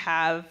actually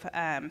have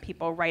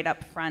people right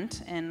up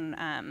front in,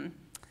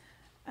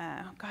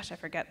 gosh, I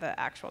forget the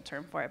actual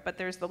term for it, but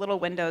there's the little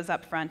windows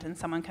up front and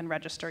someone can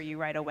register you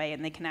right away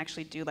and they can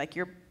actually do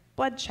your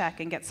blood check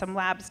and get some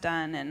labs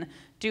done and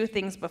do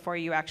things before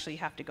you actually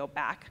have to go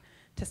back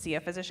to see a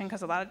physician,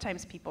 because a lot of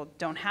times people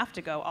don't have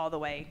to go all the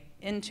way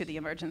into the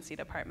emergency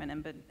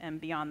department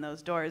and beyond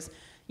those doors.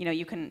 You know,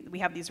 we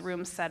have these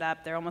rooms set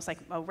up. They're almost like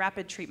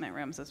rapid treatment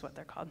rooms is what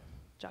they're called.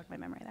 Jog my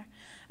memory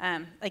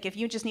there. Like if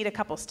you just need a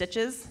couple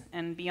stitches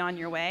and be on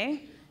your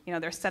way, you know,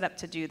 they're set up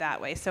to do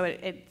that way. So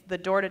the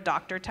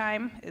door-to-doctor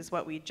time is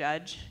what we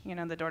judge, you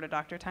know, the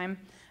door-to-doctor time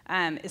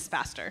is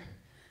faster.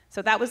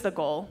 So that was the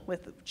goal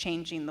with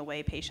changing the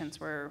way patients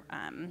were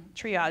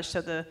triaged. So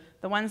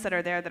the ones that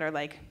are there that are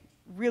like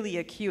really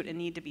acute and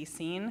need to be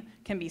seen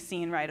can be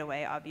seen right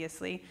away,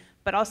 obviously.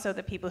 But also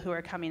the people who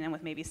are coming in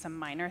with maybe some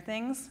minor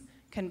things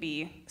can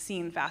be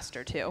seen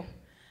faster too.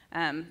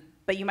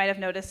 But you might have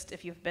noticed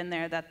if you've been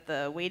there that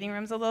the waiting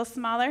room's a little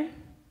smaller.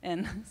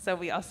 And so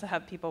we also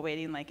have people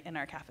waiting like in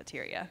our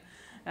cafeteria.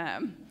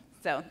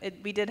 So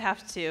we did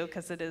have to,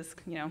 because it is,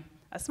 you know,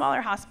 a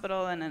smaller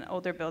hospital and an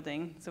older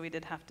building, so we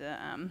did have to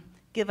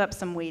give up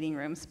some waiting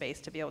room space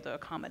to be able to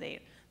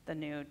accommodate the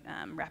new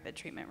rapid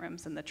treatment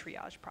rooms and the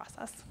triage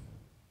process.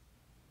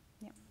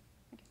 Yeah.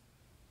 Okay.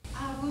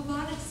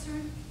 Robotic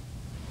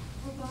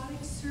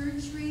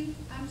surgery,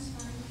 I'm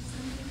sorry.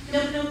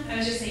 No, I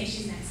was just saying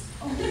she's next.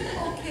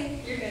 Oh, okay.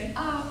 You're good.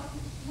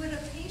 Would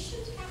a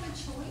patient have a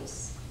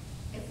choice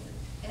if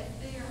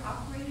they are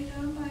operated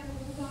on by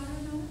a robot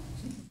or not?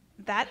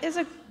 That is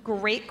a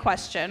great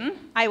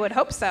question. I would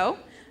hope so.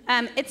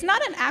 It's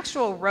not an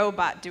actual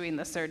robot doing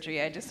the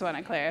surgery. I just want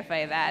to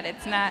clarify that.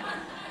 It's not.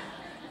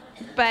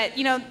 But,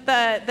 you know,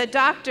 the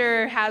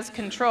doctor has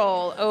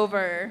control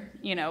over,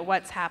 you know,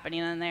 what's happening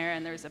in there,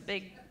 and there's a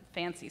big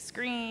fancy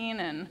screen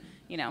and,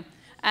 you know.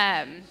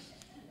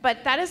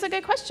 But that is a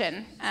good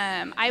question.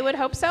 I would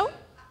hope so.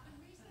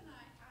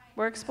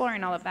 We're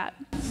exploring all of that.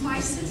 My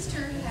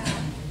sister had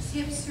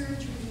hip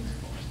surgery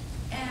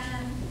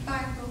and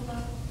by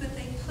robot, but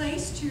they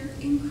placed her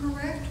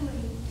incorrectly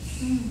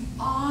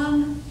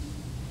on,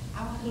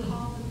 I want to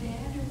call the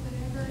bed or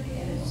whatever it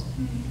is.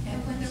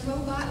 And when the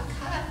robot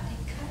cut, they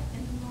cut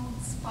in the wrong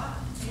spot,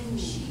 and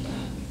she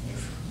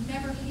is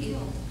never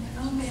healed.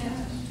 Never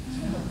better.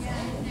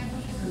 Yeah, never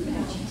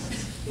better.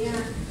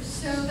 Yeah.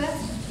 So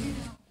that's, you know.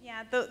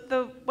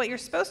 Yeah, what you're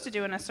supposed to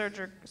do in a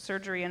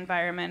surgery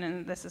environment,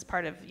 and this is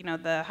part of, you know,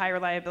 the high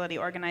reliability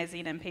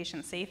organizing and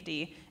patient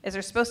safety, is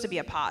there's supposed to be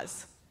a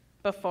pause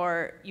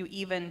before you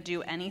even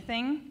do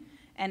anything.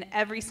 And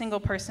every single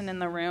person in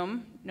the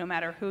room, no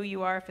matter who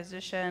you are,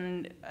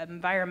 physician,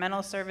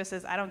 environmental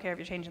services, I don't care if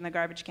you're changing the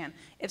garbage can,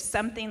 if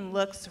something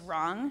looks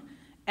wrong,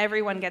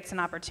 everyone gets an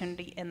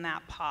opportunity in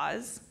that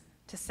pause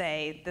to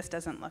say, this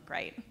doesn't look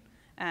right.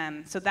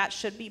 So that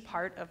should be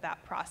part of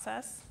that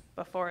process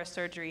before a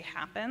surgery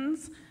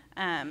happens.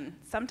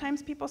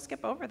 Sometimes people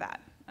skip over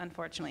that,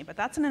 unfortunately, but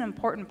that's an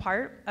important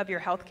part of your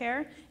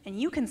healthcare, and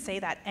you can say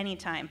that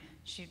anytime.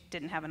 She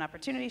didn't have an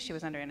opportunity, she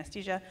was under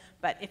anesthesia,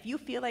 but if you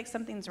feel like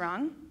something's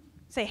wrong,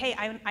 say, hey,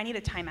 I need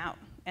a timeout,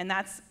 and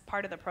that's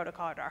part of the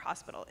protocol at our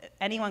hospital.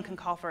 Anyone can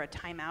call for a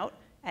timeout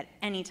at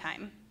any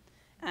time.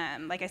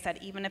 Like I said,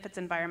 even if it's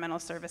environmental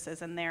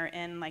services and they're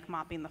in like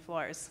mopping the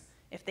floors,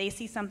 if they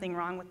see something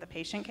wrong with the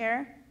patient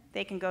care,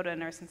 they can go to a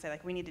nurse and say,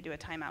 like, we need to do a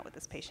timeout with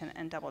this patient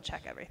and double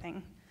check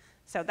everything.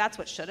 So that's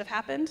what should have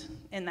happened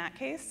in that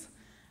case.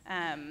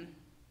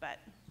 But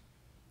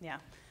yeah,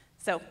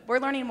 so we're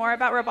learning more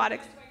about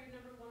robotics. That's why you're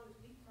number one with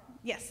leapfrog.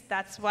 Yes,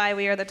 that's why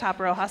we are the top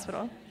rural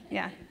hospital.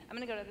 Yeah, I'm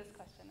gonna go to this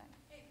question next.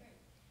 Hey, great.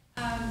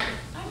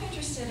 I'm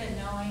interested in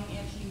knowing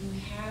if you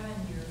have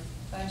in your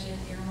budget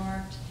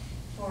earmarked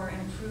for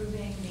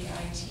improving the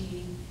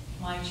IT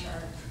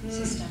MyChart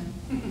system.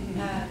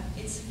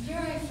 It's a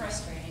very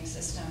frustrating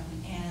system,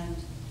 and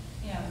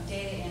you know,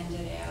 data in,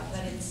 data out,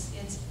 but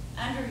it's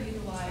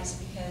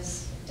underutilized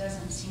because it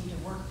doesn't seem to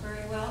work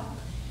very well.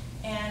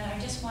 And I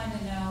just wanted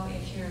to know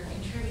if you're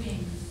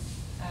contributing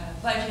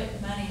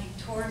budget money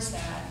towards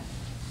that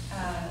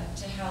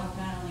to help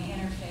not only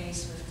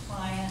interface with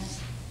clients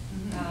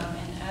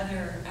and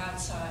other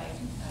outside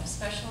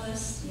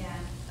specialists,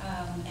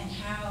 and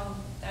how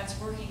that's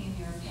working in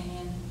your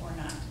opinion or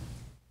not.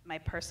 My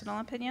personal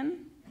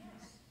opinion,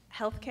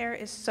 healthcare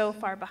is so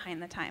far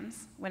behind the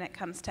times when it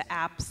comes to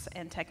apps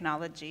and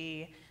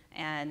technology.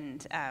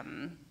 And I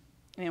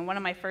mean, one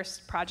of my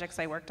first projects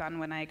I worked on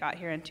when I got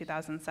here in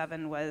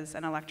 2007 was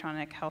an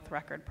electronic health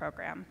record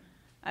program,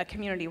 a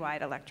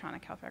community-wide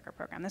electronic health record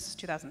program. This is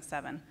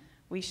 2007.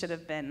 We should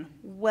have been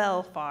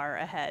well far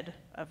ahead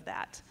of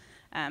that.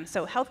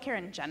 So healthcare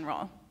in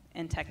general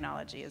in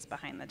technology is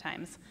behind the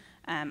times.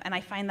 And I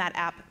find that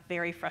app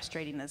very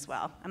frustrating as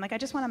well. I'm like, I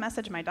just want to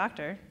message my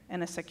doctor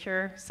in a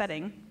secure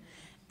setting.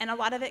 And a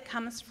lot of it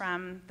comes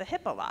from the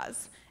HIPAA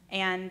laws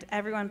and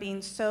everyone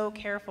being so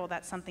careful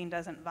that something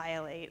doesn't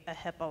violate a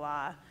HIPAA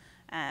law.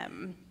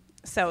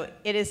 So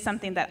it is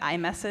something that I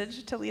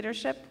message to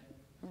leadership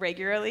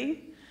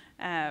regularly.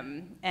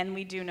 And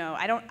we do know,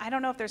 I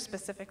don't know if there's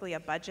specifically a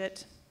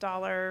budget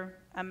dollar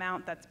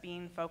amount that's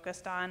being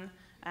focused on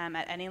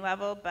at any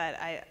level, but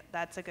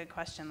that's a good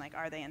question. Like,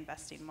 are they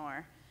investing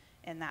more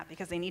in that?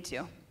 Because they need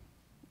to.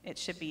 it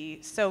should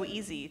be so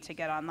easy to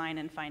get online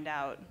and find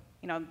out.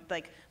 You know,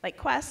 like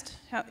Quest,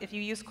 if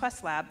you use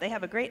Quest Lab, they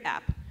have a great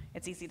app.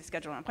 It's easy to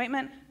schedule an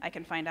appointment. I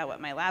can find out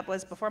what my lab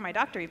was before my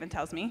doctor even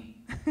tells me.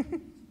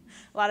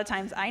 A lot of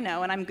times I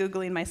know, and I'm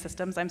Googling my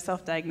systems. I'm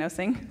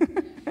self-diagnosing.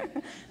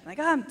 Like,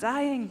 oh, I'm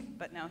dying.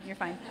 But no, you're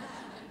fine.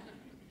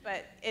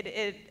 But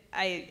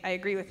I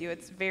agree with you.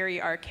 It's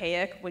very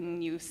archaic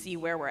when you see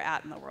where we're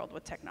at in the world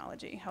with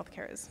technology.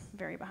 Healthcare is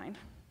very behind.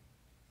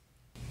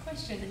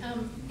 Question,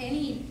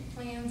 any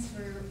plans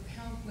for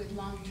help with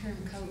long-term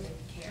COVID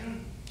care?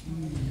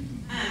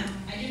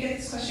 I do get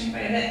this question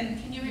quite a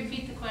bit. Can you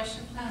repeat the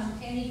question?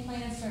 Any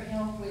plans for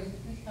help with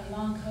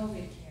long COVID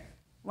care?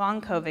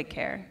 Long COVID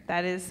care,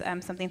 that is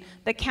something.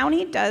 The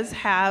county does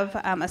have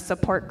a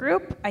support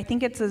group. I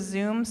think it's a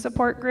Zoom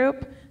support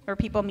group where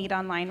people meet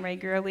online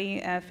regularly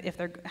if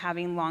they're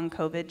having long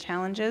COVID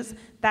challenges.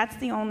 That's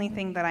the only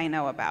thing that I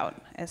know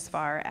about as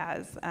far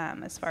as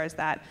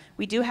that.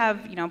 We do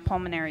have, you know,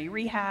 pulmonary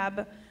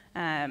rehab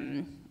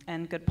and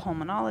good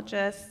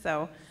pulmonologists.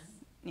 So,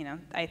 you know,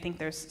 I think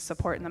there's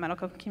support in the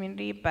medical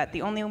community. But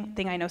the only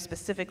thing I know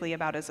specifically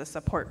about is a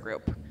support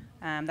group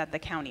that the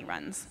county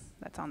runs.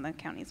 That's on the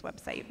county's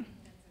website.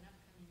 That's an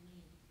upcoming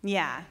need.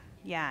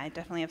 Yeah, I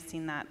definitely have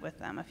seen that with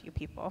a few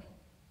people.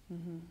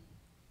 Mm-hmm.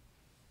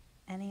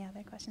 Any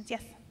other questions?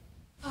 Yes?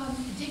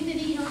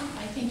 Dignity Health,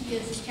 I think,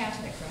 is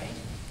Catholic, right?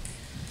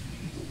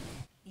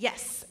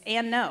 Yes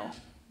and no.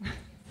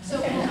 So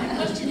my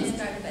question is,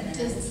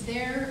 does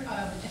their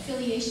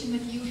affiliation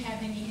with you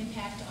have any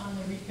impact on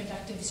the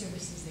reproductive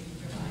services that you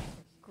provide?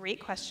 Great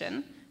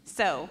question.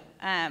 So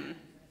I'm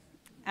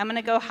going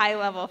to go high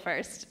level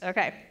first.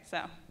 Okay,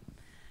 so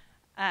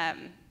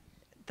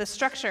the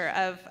structure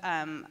of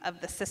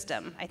the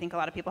system, I think a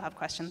lot of people have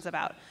questions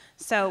about.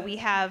 So we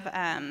have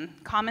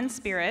Common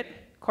Spirit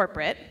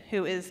Corporate,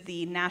 who is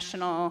the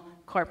national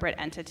corporate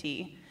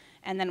entity.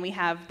 And then we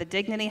have the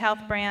Dignity Health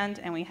brand,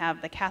 and we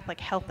have the Catholic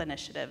Health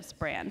Initiatives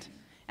brand.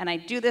 And I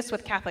do this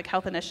with Catholic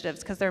Health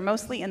Initiatives because they're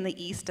mostly in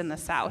the East and the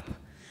South.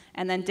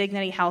 And then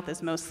Dignity Health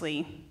is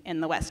mostly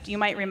in the West. You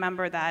might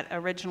remember that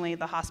originally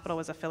the hospital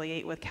was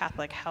affiliated with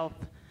Catholic Health.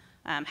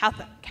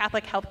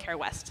 Catholic Healthcare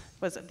West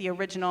was the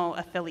original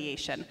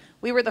affiliation.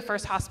 We were the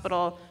first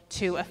hospital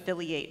to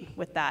affiliate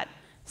with that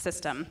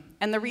system.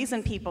 And the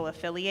reason people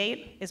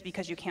affiliate is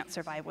because you can't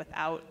survive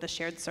without the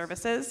shared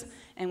services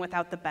and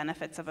without the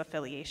benefits of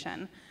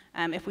affiliation.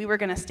 If we were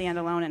going to stand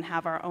alone and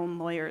have our own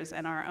lawyers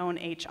and our own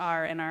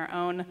HR and our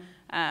own,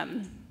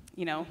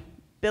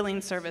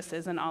 billing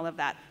services and all of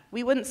that,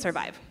 we wouldn't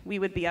survive. We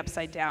would be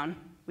upside down.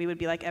 We would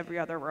be like every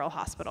other rural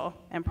hospital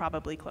and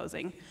probably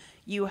closing.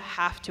 You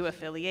have to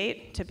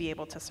affiliate to be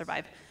able to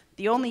survive.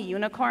 The only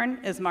unicorn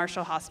is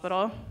Marshall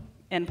Hospital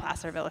in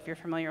Placerville, if you're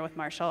familiar with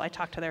Marshall. I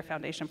talk to their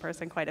foundation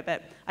person quite a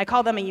bit. I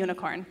call them a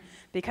unicorn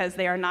because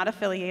they are not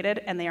affiliated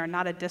and they are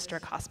not a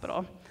district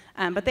hospital.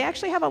 But they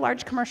actually have a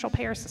large commercial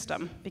payer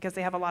system because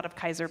they have a lot of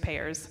Kaiser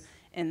payers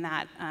in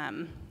that,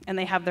 and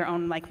they have their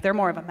own, they're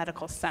more of a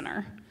medical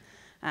center.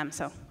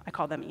 So I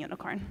call them a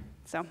unicorn.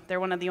 So they're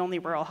one of the only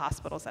rural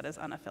hospitals that is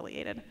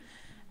unaffiliated.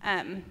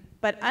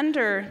 But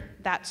under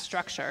that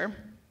structure,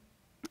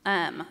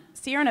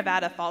 Sierra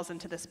Nevada falls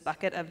into this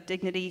bucket of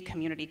dignity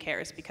community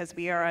cares because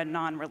we are a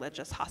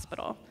non-religious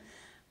hospital.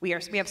 We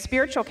have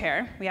spiritual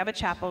care. We have a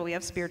chapel. We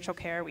have spiritual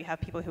care. We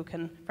have people who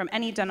can, from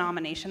any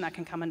denomination, that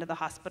can come into the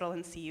hospital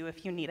and see you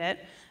if you need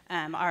it.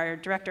 Our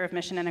director of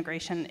mission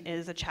integration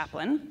is a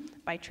chaplain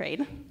by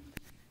trade,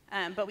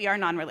 but we are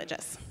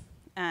non-religious.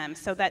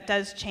 So that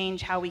does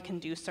change how we can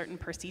do certain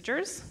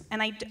procedures.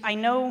 And I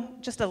know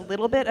just a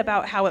little bit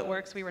about how it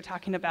works. We were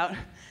talking about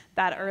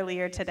that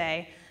earlier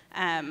today.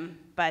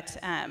 But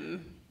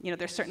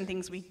there's certain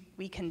things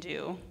we can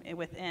do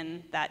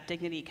within that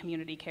dignity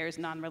community cares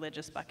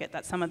non-religious bucket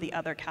that some of the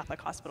other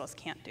Catholic hospitals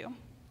can't do.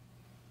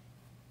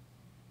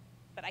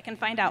 But I can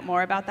find out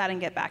more about that and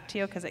get back to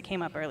you because it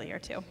came up earlier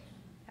too.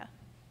 Yeah.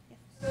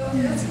 So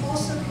that's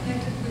also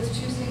connected with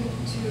choosing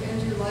to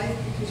end your life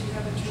because you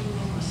have a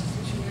terminal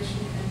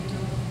situation and you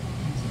don't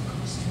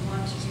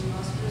want to do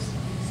hospice.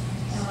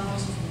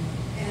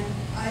 And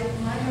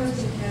my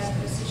husband had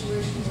a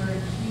situation where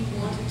he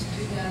wanted to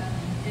do that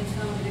and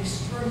found it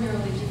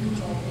extraordinarily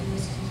difficult in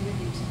this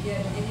community to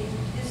get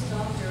his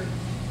doctor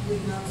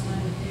would not sign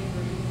the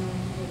paper even though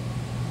he had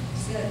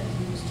said that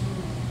he was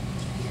terminal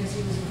because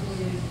he was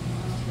affiliated with the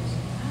hospital.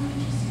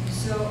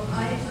 So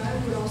I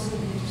would also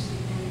be interested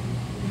in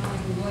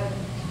knowing what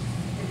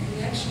the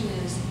connection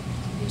is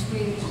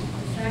between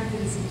the fact that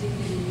it's a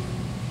dignity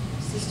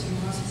system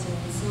hospital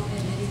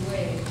in any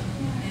way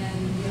and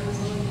the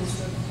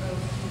unwillingness of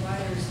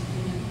providers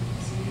in the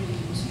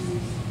community to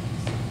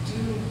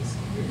do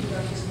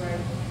reproductive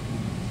right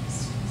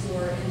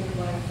for end of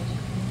life.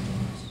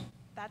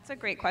 That's a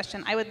great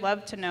question. I would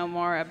love to know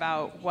more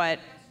about what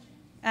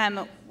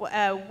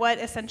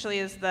essentially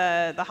is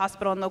the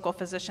hospital and local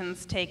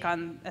physicians' take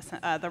on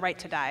the right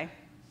to die,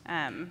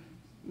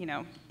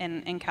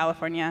 in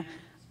California.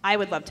 I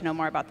would love to know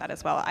more about that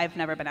as well. I've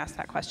never been asked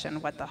that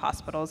question, what the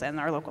hospitals and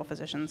our local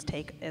physicians'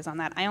 take is on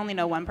that. I only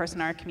know one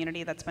person in our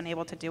community that's been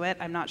able to do it.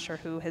 I'm not sure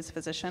who his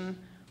physician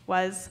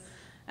was,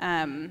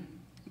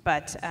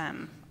 but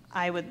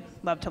I would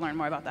love to learn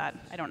more about that.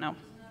 I don't know.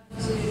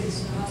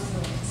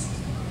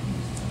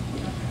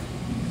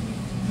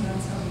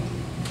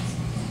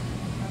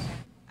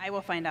 I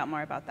will find out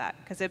more about that,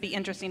 because it'd be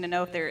interesting to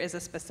know if there is a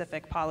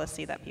specific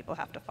policy that people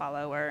have to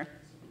follow or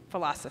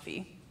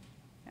philosophy.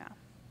 Yeah,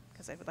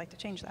 because I would like to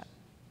change that.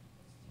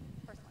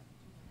 Personally.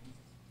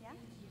 Yeah?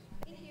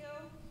 Thank you.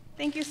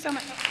 Thank you so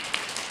much.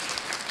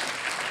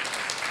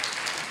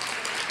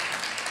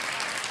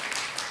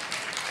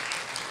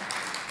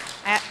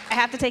 I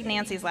have to take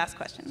Nancy's last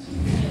question.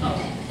 Oh,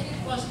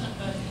 it wasn't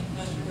a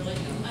question really.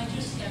 I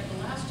just said the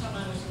last time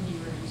I was in the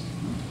emergency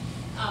room,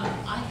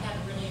 I had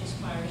a really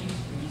inspiring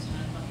experience,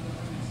 and I thought you were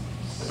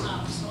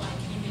right. So I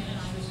came in and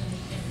I was in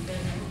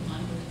bed number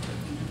 1 with a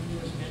curtain, and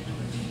there was bed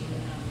number 2.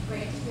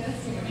 Great.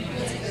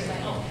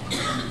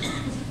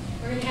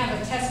 We're going to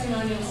have a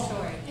testimonial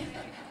story.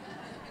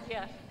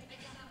 Yes.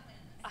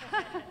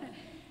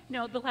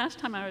 No, the last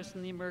time I was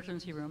in the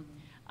emergency room,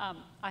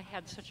 I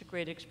had such a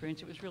great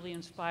experience. It was really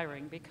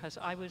inspiring because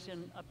I was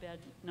in a bed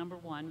number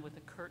 1 with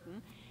a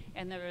curtain,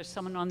 and there was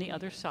someone on the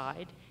other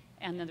side,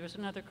 and then there was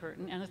another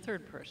curtain and a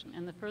third person.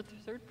 And the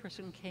third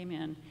person came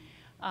in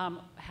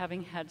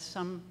having had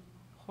some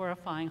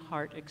horrifying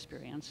heart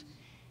experience.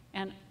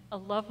 And a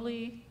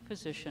lovely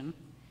physician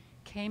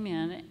came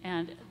in,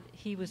 and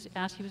he was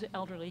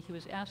elderly, he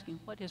was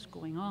asking, what is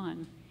going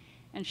on?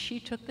 And she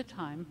took the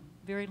time,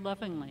 very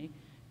lovingly,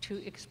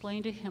 to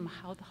explain to him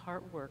how the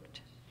heart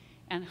worked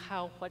and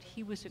how what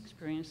he was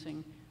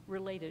experiencing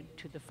related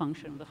to the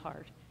function of the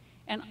heart.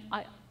 And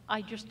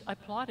I just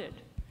applauded.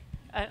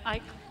 I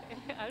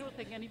don't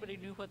think anybody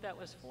knew what that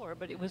was for,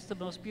 but it was the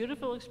most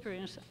beautiful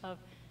experience of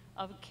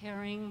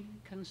caring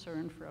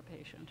concern for a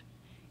patient.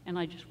 And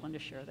I just wanted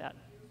to share that.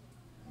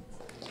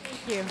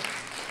 Thank you.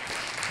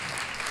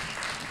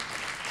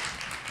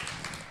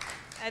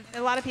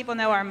 A lot of people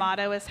know our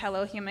motto is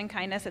Hello Human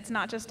Kindness. It's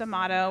not just a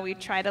motto. We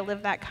try to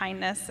live that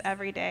kindness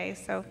every day,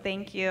 so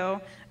thank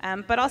you.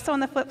 But also on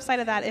the flip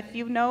side of that, if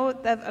you know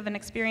of an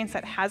experience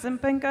that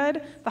hasn't been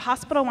good, the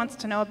hospital wants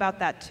to know about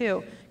that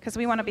too, because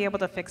we want to be able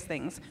to fix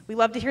things. We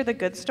love to hear the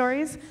good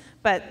stories,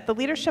 but the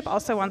leadership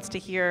also wants to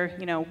hear,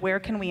 where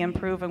can we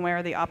improve and where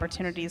are the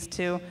opportunities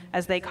to,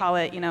 as they call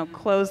it,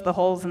 close the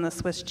holes in the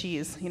Swiss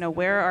cheese.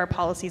 Where are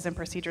policies and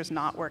procedures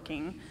not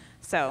working?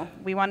 So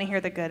we want to hear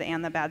the good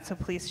and the bad, so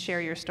please share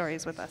your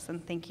stories with us,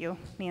 and thank you,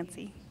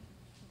 Nancy.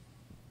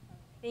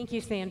 Thank you,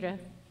 Sandra.